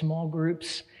life in small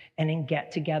groups and in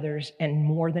get-togethers and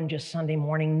more than just Sunday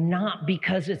morning, not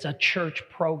because it's a church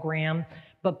program,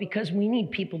 but because we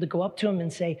need people to go up to them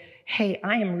and say, hey,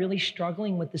 I am really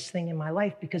struggling with this thing in my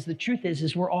life, because the truth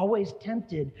is we're always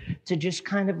tempted to just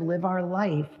kind of live our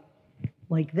life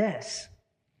like this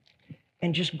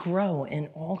and just grow in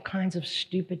all kinds of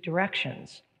stupid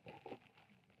directions.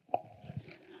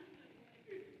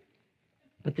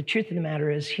 But the truth of the matter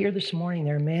is, here this morning,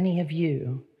 there are many of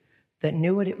you that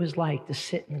knew what it was like to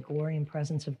sit in the glory and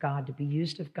presence of God, to be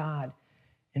used of God,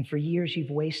 and for years you've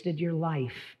wasted your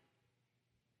life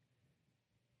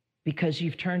because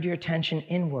you've turned your attention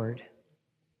inward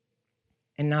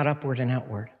and not upward and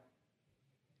outward.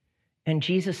 And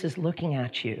Jesus is looking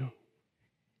at you,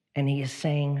 and he is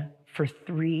saying, for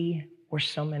 3 or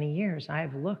so many years, I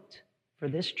have looked for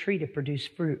this tree to produce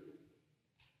fruit.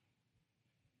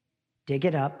 Dig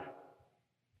it up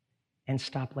and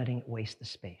stop letting it waste the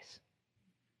space.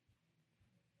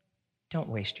 Don't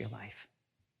waste your life.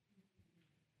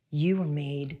 You were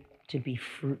made to be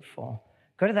fruitful.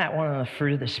 Go to that one on the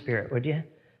fruit of the Spirit, would you?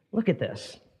 Look at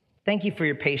this. Thank you for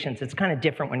your patience. It's kind of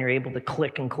different when you're able to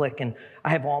click, and I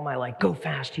have all my like, go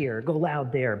fast here, go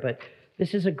loud there, but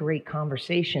this is a great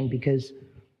conversation because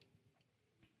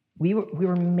we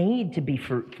were made to be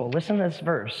fruitful. Listen to this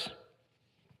verse.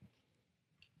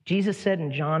 Jesus said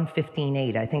in John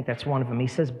 15:8, I think that's one of them, he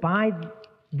says, by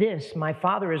this my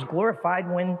Father is glorified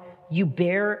when you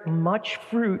bear much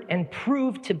fruit and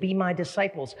prove to be my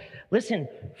disciples. Listen,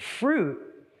 fruit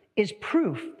is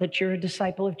proof that you're a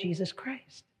disciple of Jesus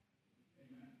Christ.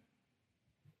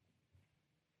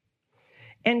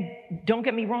 And don't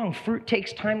get me wrong, fruit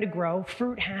takes time to grow.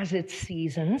 Fruit has its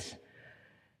seasons.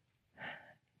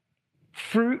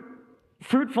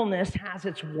 Fruitfulness has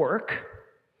its work.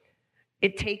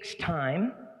 It takes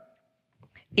time.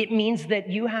 It means that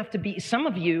you have to be, some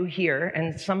of you here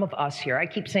and some of us here, I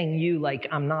keep saying you like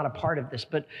I'm not a part of this,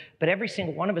 but every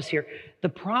single one of us here, the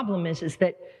problem is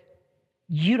that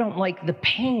you don't like the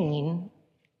pain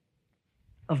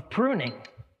of pruning.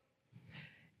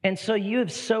 And so you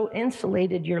have so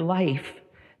insulated your life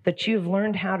that you've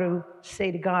learned how to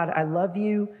say to God, I love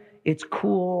you, it's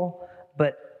cool,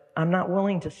 but I'm not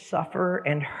willing to suffer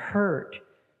and hurt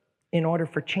in order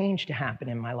for change to happen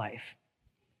in my life.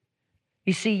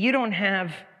 You see, you don't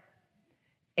have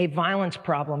a violence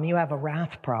problem, you have a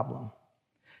wrath problem.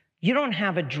 You don't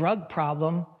have a drug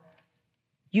problem,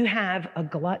 you have a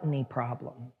gluttony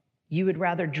problem. You would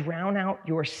rather drown out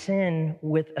your sin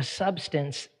with a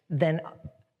substance than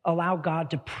allow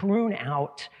God to prune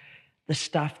out the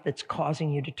stuff that's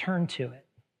causing you to turn to it.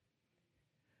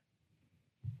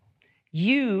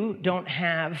 You don't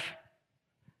have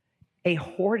a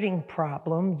hoarding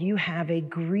problem, you have a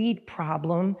greed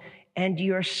problem, and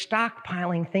you're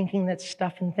stockpiling thinking that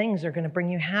stuff and things are going to bring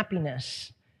you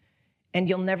happiness, and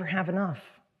you'll never have enough.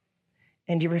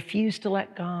 And you refuse to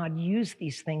let God use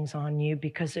these things on you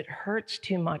because it hurts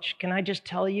too much. Can I just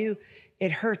tell you,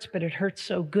 it hurts, but it hurts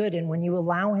so good. And when you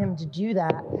allow him to do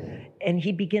that, and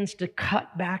he begins to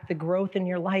cut back the growth in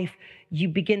your life, you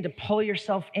begin to pull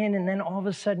yourself in, and then all of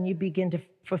a sudden you begin to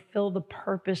fulfill the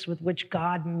purpose with which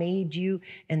God made you,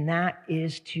 and that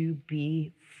is to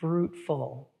be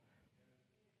fruitful.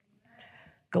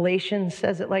 Galatians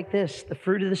says it like this: the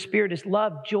fruit of the Spirit is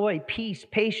love, joy, peace,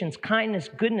 patience, kindness,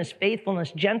 goodness,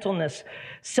 faithfulness, gentleness,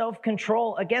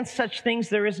 self-control. Against such things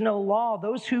there is no law.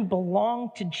 Those who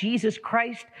belong to Jesus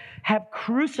Christ have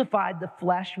crucified the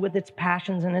flesh with its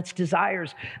passions and its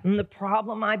desires. And the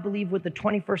problem, I believe, with the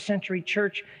 21st century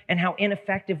church and how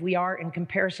ineffective we are in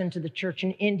comparison to the church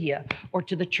in India or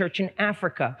to the church in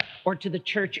Africa or to the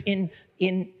church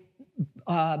in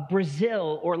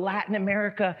Brazil or Latin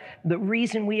America, the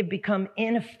reason we have become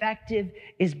ineffective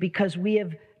is because we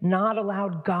have not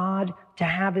allowed God to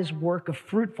have his work of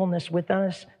fruitfulness with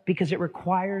us, because it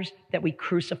requires that we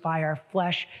crucify our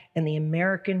flesh. And the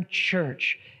American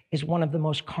church is one of the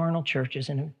most carnal churches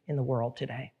in the world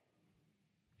today.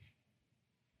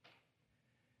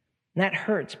 And that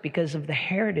hurts because of the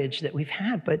heritage that we've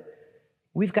had, but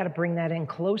we've got to bring that in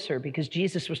closer, because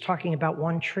Jesus was talking about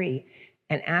one tree.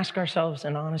 And ask ourselves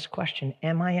an honest question: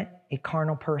 am I a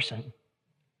carnal person?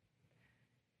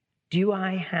 Do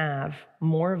I have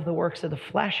more of the works of the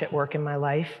flesh at work in my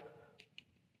life?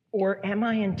 Or am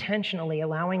I intentionally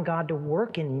allowing God to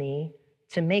work in me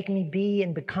to make me be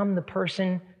and become the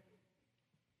person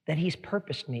that he's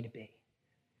purposed me to be?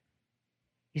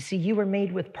 You see, you were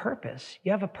made with purpose.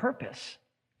 You have a purpose.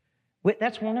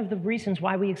 That's one of the reasons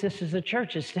why we exist as a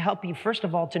church, is to help you, first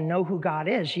of all, to know who God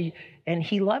is. And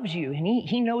he loves you, and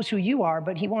he knows who you are,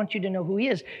 but he wants you to know who he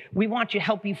is. We want to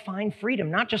help you find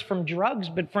freedom, not just from drugs,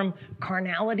 but from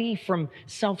carnality, from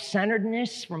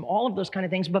self-centeredness, from all of those kind of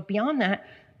things. But beyond that,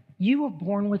 you were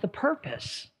born with a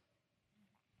purpose.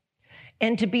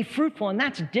 And to be fruitful, and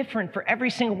that's different for every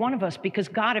single one of us, because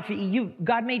God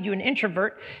made you an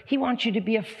introvert, he wants you to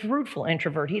be a fruitful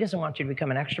introvert. He doesn't want you to become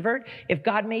an extrovert. If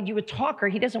God made you a talker,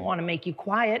 he doesn't want to make you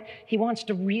quiet. He wants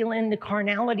to reel in the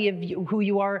carnality of who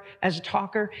you are as a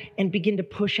talker and begin to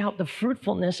push out the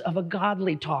fruitfulness of a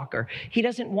godly talker. He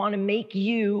doesn't want to make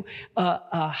you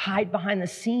hide behind the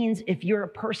scenes if you're a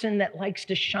person that likes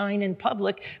to shine in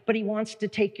public, but he wants to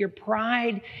take your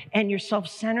pride and your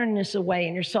self-centeredness away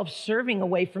and your self-serving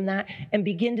away from that, and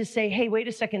begin to say, hey, wait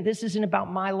a second, this isn't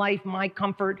about my life, my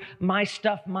comfort, my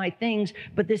stuff, my things,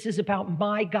 but this is about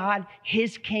my God,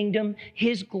 his kingdom,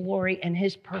 his glory, and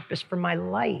his purpose for my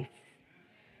life.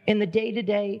 In the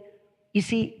day-to-day, you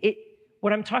see,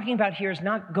 what I'm talking about here is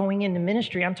not going into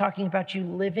ministry. I'm talking about you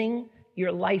living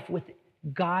your life with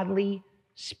godly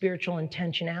spiritual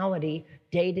intentionality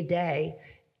day to day,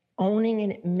 owning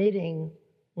and admitting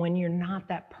when you're not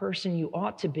that person you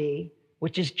ought to be,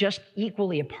 which is just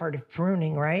equally a part of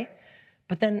pruning, right?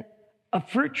 But then a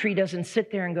fruit tree doesn't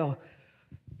sit there and go,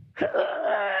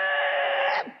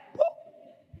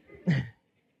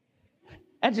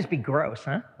 that'd just be gross,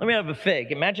 huh? Let me have a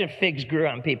fig. Imagine if figs grew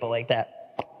on people like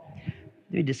that.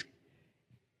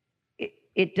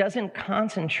 It doesn't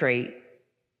concentrate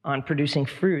on producing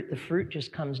fruit. The fruit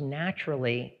just comes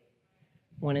naturally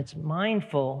when it's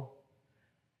mindful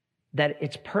that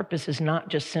its purpose is not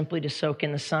just simply to soak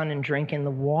in the sun and drink in the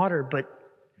water, but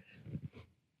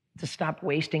to stop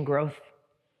wasting growth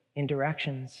in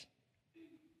directions.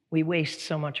 We waste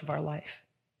so much of our life.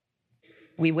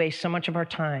 We waste so much of our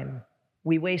time.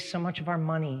 We waste so much of our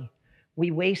money.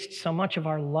 We waste so much of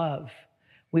our love.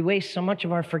 We waste so much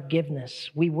of our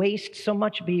forgiveness. We waste so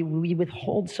much, we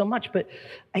withhold so much. But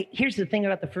here's the thing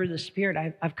about the fruit of the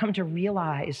Spirit. I've come to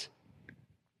realize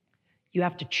you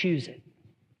have to choose it.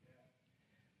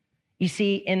 You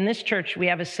see, in this church, we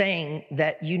have a saying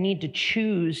that you need to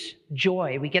choose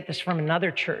joy. We get this from another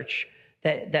church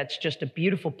that's just a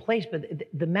beautiful place. But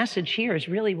the message here is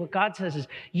really what God says is,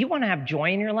 you want to have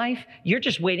joy in your life? You're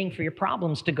just waiting for your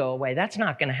problems to go away. That's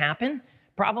not going to happen.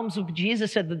 Problems,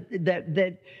 Jesus said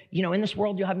that in this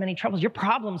world you'll have many troubles. Your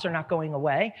problems are not going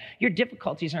away. Your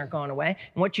difficulties aren't going away.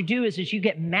 And what you do is you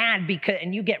get mad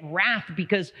and you get wrath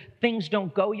because things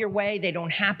don't go your way. They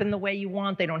don't happen the way you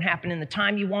want. They don't happen in the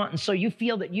time you want. And so you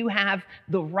feel that you have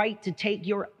the right to take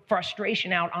your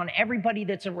frustration out on everybody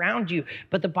that's around you.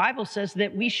 But the Bible says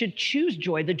that we should choose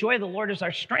joy. The joy of the Lord is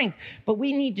our strength. But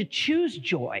we need to choose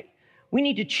joy. We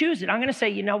need to choose it. I'm going to say,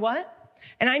 you know what?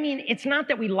 And I mean, it's not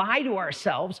that we lie to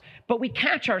ourselves, but we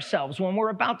catch ourselves when we're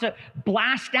about to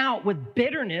blast out with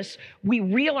bitterness. We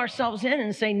reel ourselves in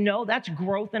and say, no, that's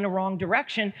growth in the wrong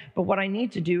direction. But what I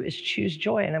need to do is choose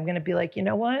joy. And I'm going to be like, you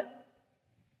know what?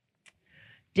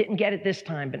 Didn't get it this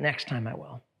time, but next time I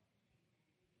will.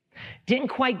 Didn't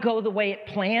quite go the way it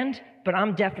planned, but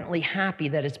I'm definitely happy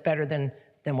that it's better than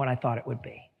what I thought it would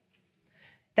be.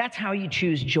 That's how you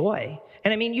choose joy.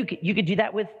 And I mean, you could do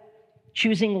that with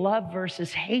choosing love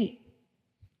versus hate,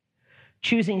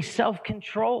 choosing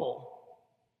self-control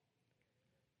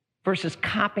versus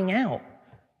copping out,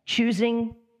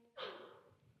 choosing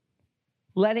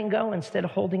letting go instead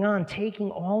of holding on,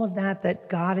 taking all of that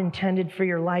God intended for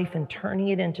your life and turning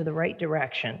it into the right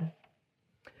direction.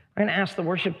 I'm going to ask the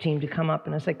worship team to come up,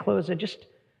 and as I close, I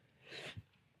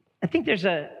think there's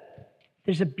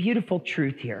a beautiful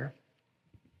truth here.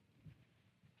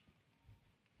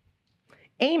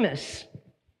 Amos,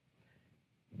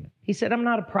 he said, I'm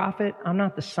not a prophet. I'm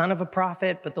not the son of a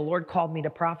prophet, but the Lord called me to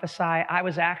prophesy. I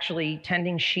was actually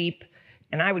tending sheep,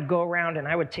 and I would go around and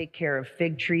I would take care of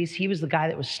fig trees. He was the guy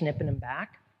that was snipping them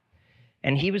back,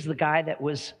 and he was the guy that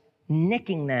was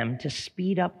nicking them to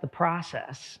speed up the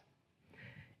process.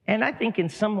 And I think in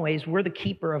some ways, we're the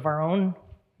keeper of our own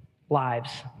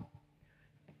lives.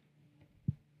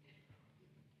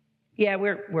 Yeah,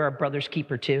 we're a brother's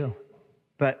keeper too,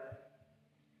 but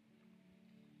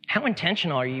how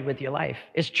intentional are you with your life?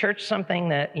 Is church something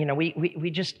that,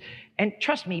 we just, and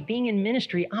trust me, being in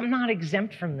ministry, I'm not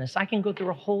exempt from this. I can go through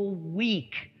a whole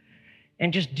week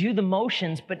and just do the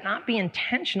motions, but not be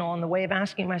intentional in the way of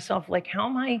asking myself, like,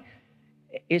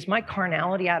 is my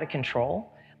carnality out of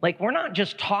control? Like, we're not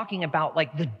just talking about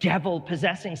like the devil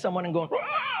possessing someone and going,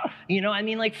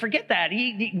 forget that.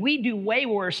 We do way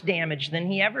worse damage than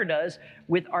he ever does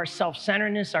with our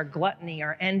self-centeredness, our gluttony,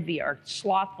 our envy, our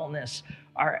slothfulness,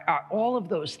 our all of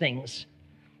those things.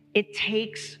 It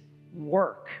takes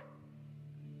work.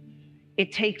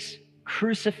 It takes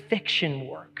crucifixion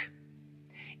work.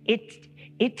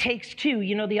 It takes too,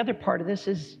 the other part of this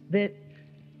is that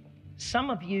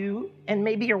some of you, and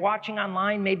maybe you're watching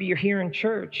online, maybe you're here in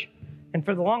church, and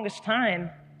for the longest time,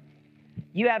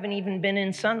 you haven't even been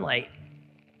in sunlight.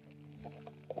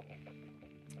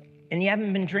 And you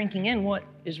haven't been drinking in what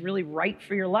is really right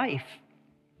for your life.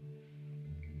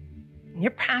 And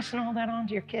you're passing all that on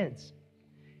to your kids.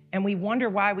 And we wonder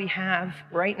why we have,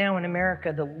 right now in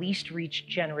America, the least reached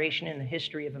generation in the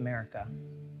history of America.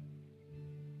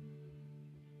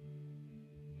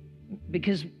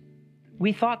 Because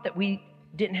we thought that we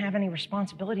didn't have any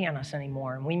responsibility on us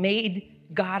anymore. And we made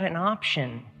God an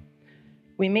option.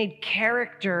 We made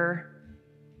character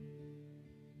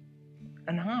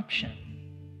an option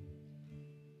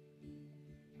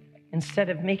instead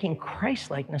of making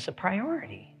Christ-likeness a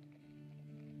priority.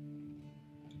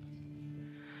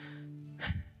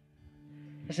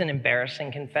 This is an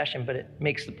embarrassing confession, but it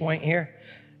makes the point here.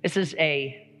 This is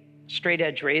a straight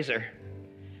edge razor,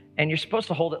 and you're supposed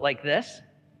to hold it like this.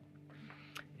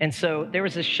 And so there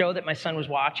was this show that my son was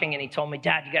watching, and he told me,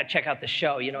 Dad, you got to check out the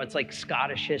show. It's like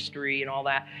Scottish history and all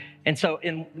that. And so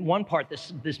in one part,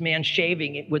 this man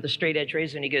shaving it with a straight edge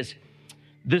razor, and he goes,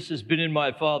 this has been in my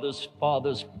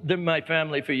my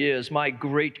family for years. My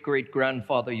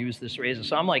great-great-grandfather used this razor.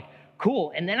 So I'm like,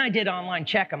 cool. And then I did online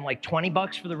check. I'm like,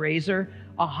 $20 for the razor,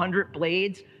 100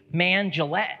 blades. Man,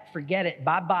 Gillette, forget it.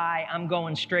 Bye-bye. I'm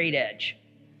going straight edge.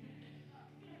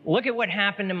 Look at what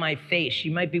happened to my face.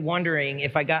 You might be wondering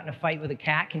if I got in a fight with a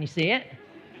cat. Can you see it?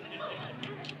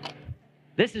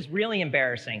 This is really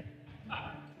embarrassing.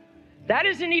 That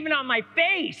isn't even on my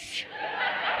face.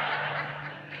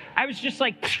 I was just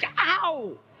like,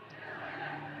 ow.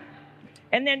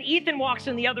 And then Ethan walks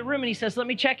in the other room and he says, let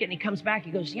me check it. And he comes back.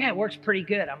 He goes, yeah, it works pretty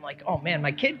good. I'm like, oh man,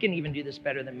 my kid can even do this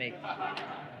better than me.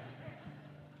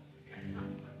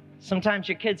 Sometimes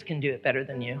your kids can do it better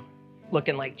than you,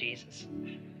 looking like Jesus.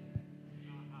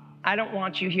 I don't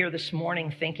want you here this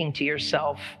morning thinking to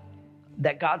yourself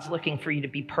that God's looking for you to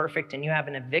be perfect and you have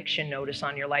an eviction notice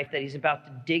on your life that he's about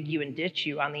to dig you and ditch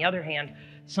you. On the other hand,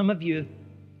 some of you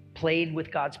played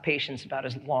with God's patience about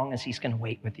as long as he's going to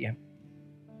wait with you.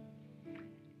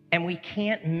 And we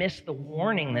can't miss the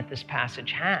warning that this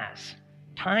passage has.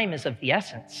 Time is of the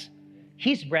essence.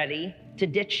 He's ready to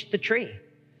ditch the tree.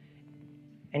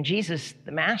 And Jesus,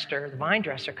 the master, the vine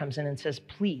dresser, comes in and says,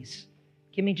 please,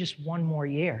 give me just one more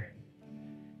year.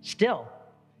 Still,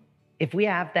 if we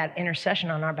have that intercession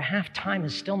on our behalf, time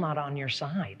is still not on your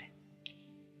side.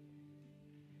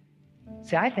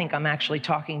 See, I think I'm actually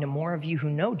talking to more of you who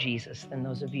know Jesus than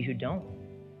those of you who don't.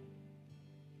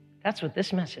 That's what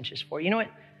this message is for. You know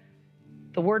what?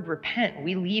 The word repent,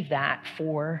 we leave that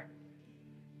for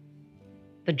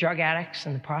the drug addicts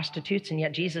and the prostitutes, and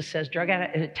yet Jesus says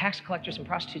tax collectors and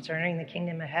prostitutes are entering the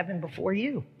kingdom of heaven before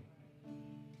you.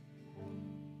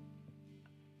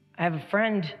 I have a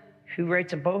friend who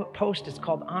writes a post, it's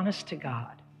called Honest to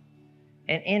God.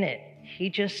 And in it, he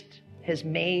just has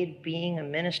made being a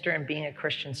minister and being a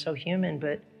Christian so human,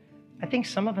 but I think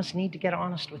some of us need to get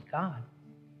honest with God.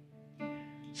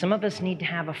 Some of us need to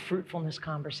have a fruitfulness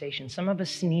conversation. Some of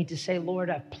us need to say, Lord,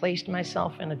 I've placed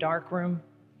myself in a dark room,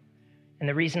 and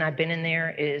the reason I've been in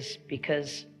there is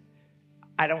because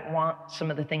I don't want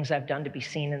some of the things I've done to be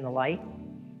seen in the light.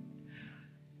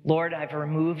 Lord, I've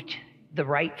removed the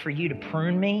right for you to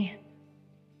prune me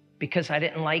because I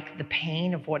didn't like the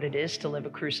pain of what it is to live a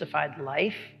crucified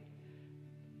life.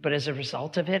 But as a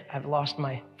result of it, I've lost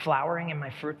my flowering and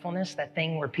my fruitfulness, that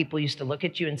thing where people used to look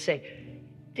at you and say,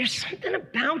 there's something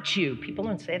about you. People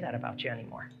don't say that about you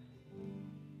anymore.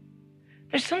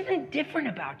 There's something different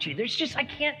about you.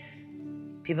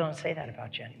 People don't say that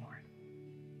about you anymore.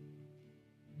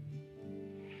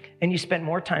 And you spend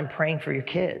more time praying for your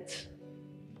kids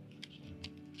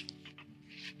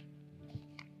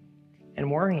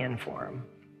and worrying for them.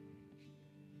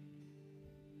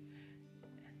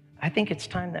 I think it's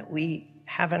time that we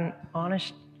have an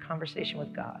honest conversation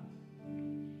with God.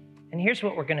 And here's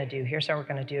what we're going to do. Here's how we're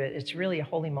going to do it. It's really a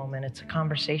holy moment. It's a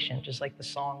conversation, just like the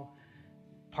song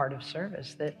part of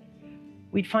service, that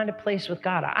we'd find a place with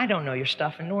God. I don't know your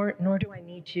stuff, and nor do I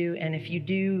need to. And if you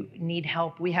do need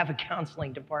help, we have a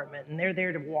counseling department, and they're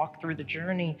there to walk through the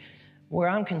journey. Where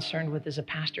I'm concerned with as a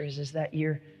pastor is that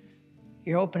you're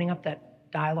opening up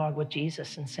that dialogue with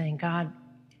Jesus and saying, God,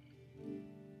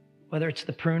 whether it's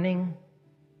the pruning,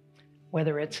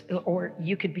 or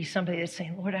you could be somebody that's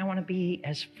saying, Lord, I want to be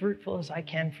as fruitful as I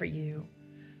can for you.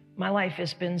 My life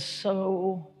has been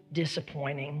so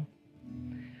disappointing.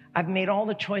 I've made all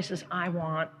the choices I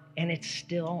want, and it's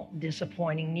still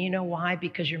disappointing. You know why?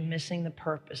 Because you're missing the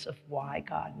purpose of why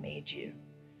God made you.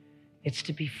 It's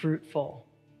to be fruitful.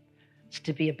 It's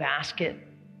to be a basket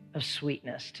of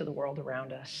sweetness to the world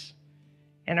around us.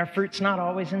 And our fruit's not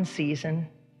always in season,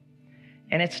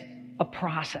 and it's a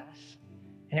process.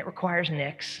 And it requires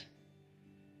nicks.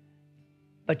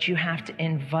 But you have to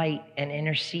invite and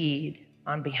intercede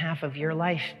on behalf of your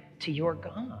life to your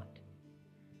God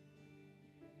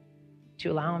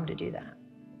to allow him to do that.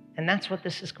 And that's what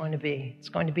this is going to be. It's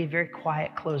going to be a very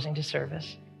quiet closing to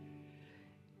service.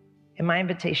 And my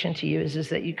invitation to you is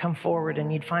that you come forward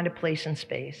and you'd find a place and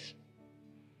space.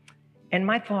 And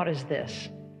my thought is this,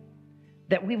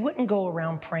 that we wouldn't go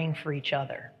around praying for each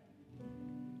other.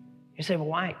 You say, well,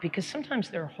 why? Because sometimes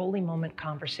there are holy moment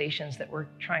conversations that we're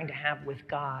trying to have with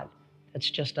God that's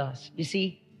just us. You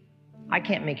see, I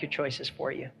can't make your choices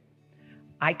for you.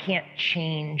 I can't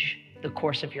change the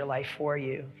course of your life for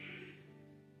you.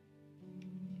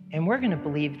 And we're going to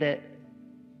believe that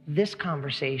this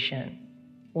conversation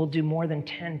will do more than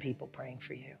 10 people praying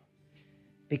for you,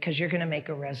 because you're going to make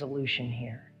a resolution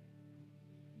here.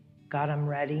 God, I'm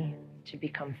ready to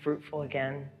become fruitful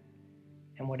again,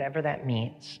 and whatever that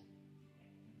means,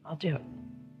 I'll do it.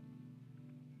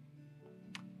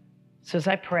 So as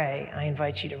I pray, I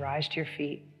invite you to rise to your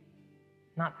feet,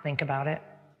 not think about it,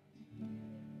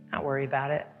 not worry about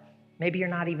it. Maybe you're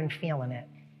not even feeling it.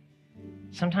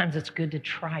 Sometimes it's good to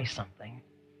try something,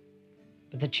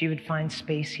 but that you would find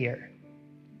space here.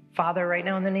 Father, right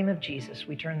now in the name of Jesus,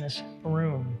 we turn this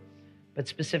room, but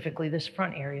specifically this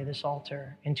front area, this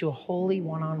altar, into a holy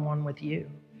one-on-one with you.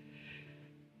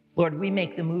 Lord, we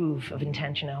make the move of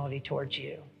intentionality towards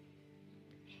you.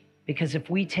 Because if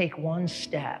we take one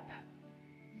step,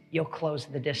 you'll close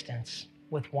the distance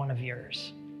with one of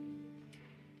yours.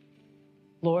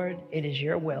 Lord, it is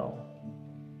your will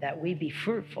that we be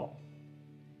fruitful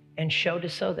and show to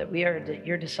so that we are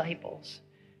your disciples.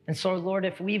 And so, Lord,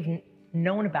 if we've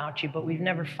known about you, but we've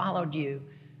never followed you,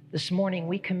 this morning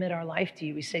we commit our life to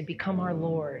you. We say, become our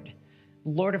Lord,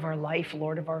 Lord of our life,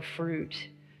 Lord of our fruit.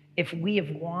 If we have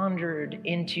wandered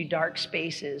into dark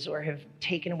spaces or have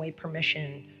taken away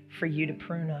permission for you to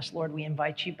prune us, Lord, we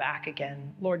invite you back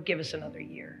again. Lord, give us another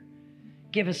year.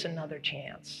 Give us another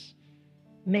chance.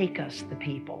 Make us the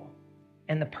people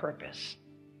and the purpose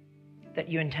that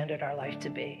you intended our life to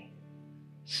be.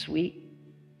 Sweet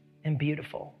and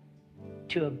beautiful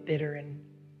to a bitter and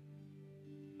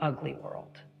ugly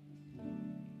world.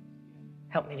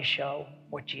 Help me to show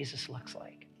what Jesus looks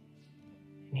like.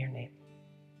 In your name.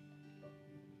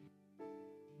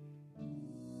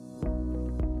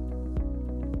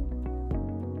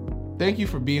 Thank you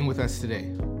for being with us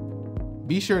today.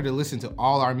 Be sure to listen to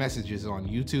all our messages on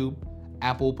YouTube,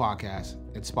 Apple Podcasts,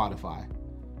 and Spotify.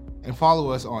 And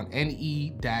follow us on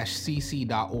ne-cc.org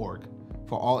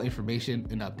for all information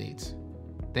and updates.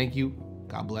 Thank you.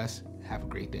 God bless. Have a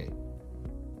great day.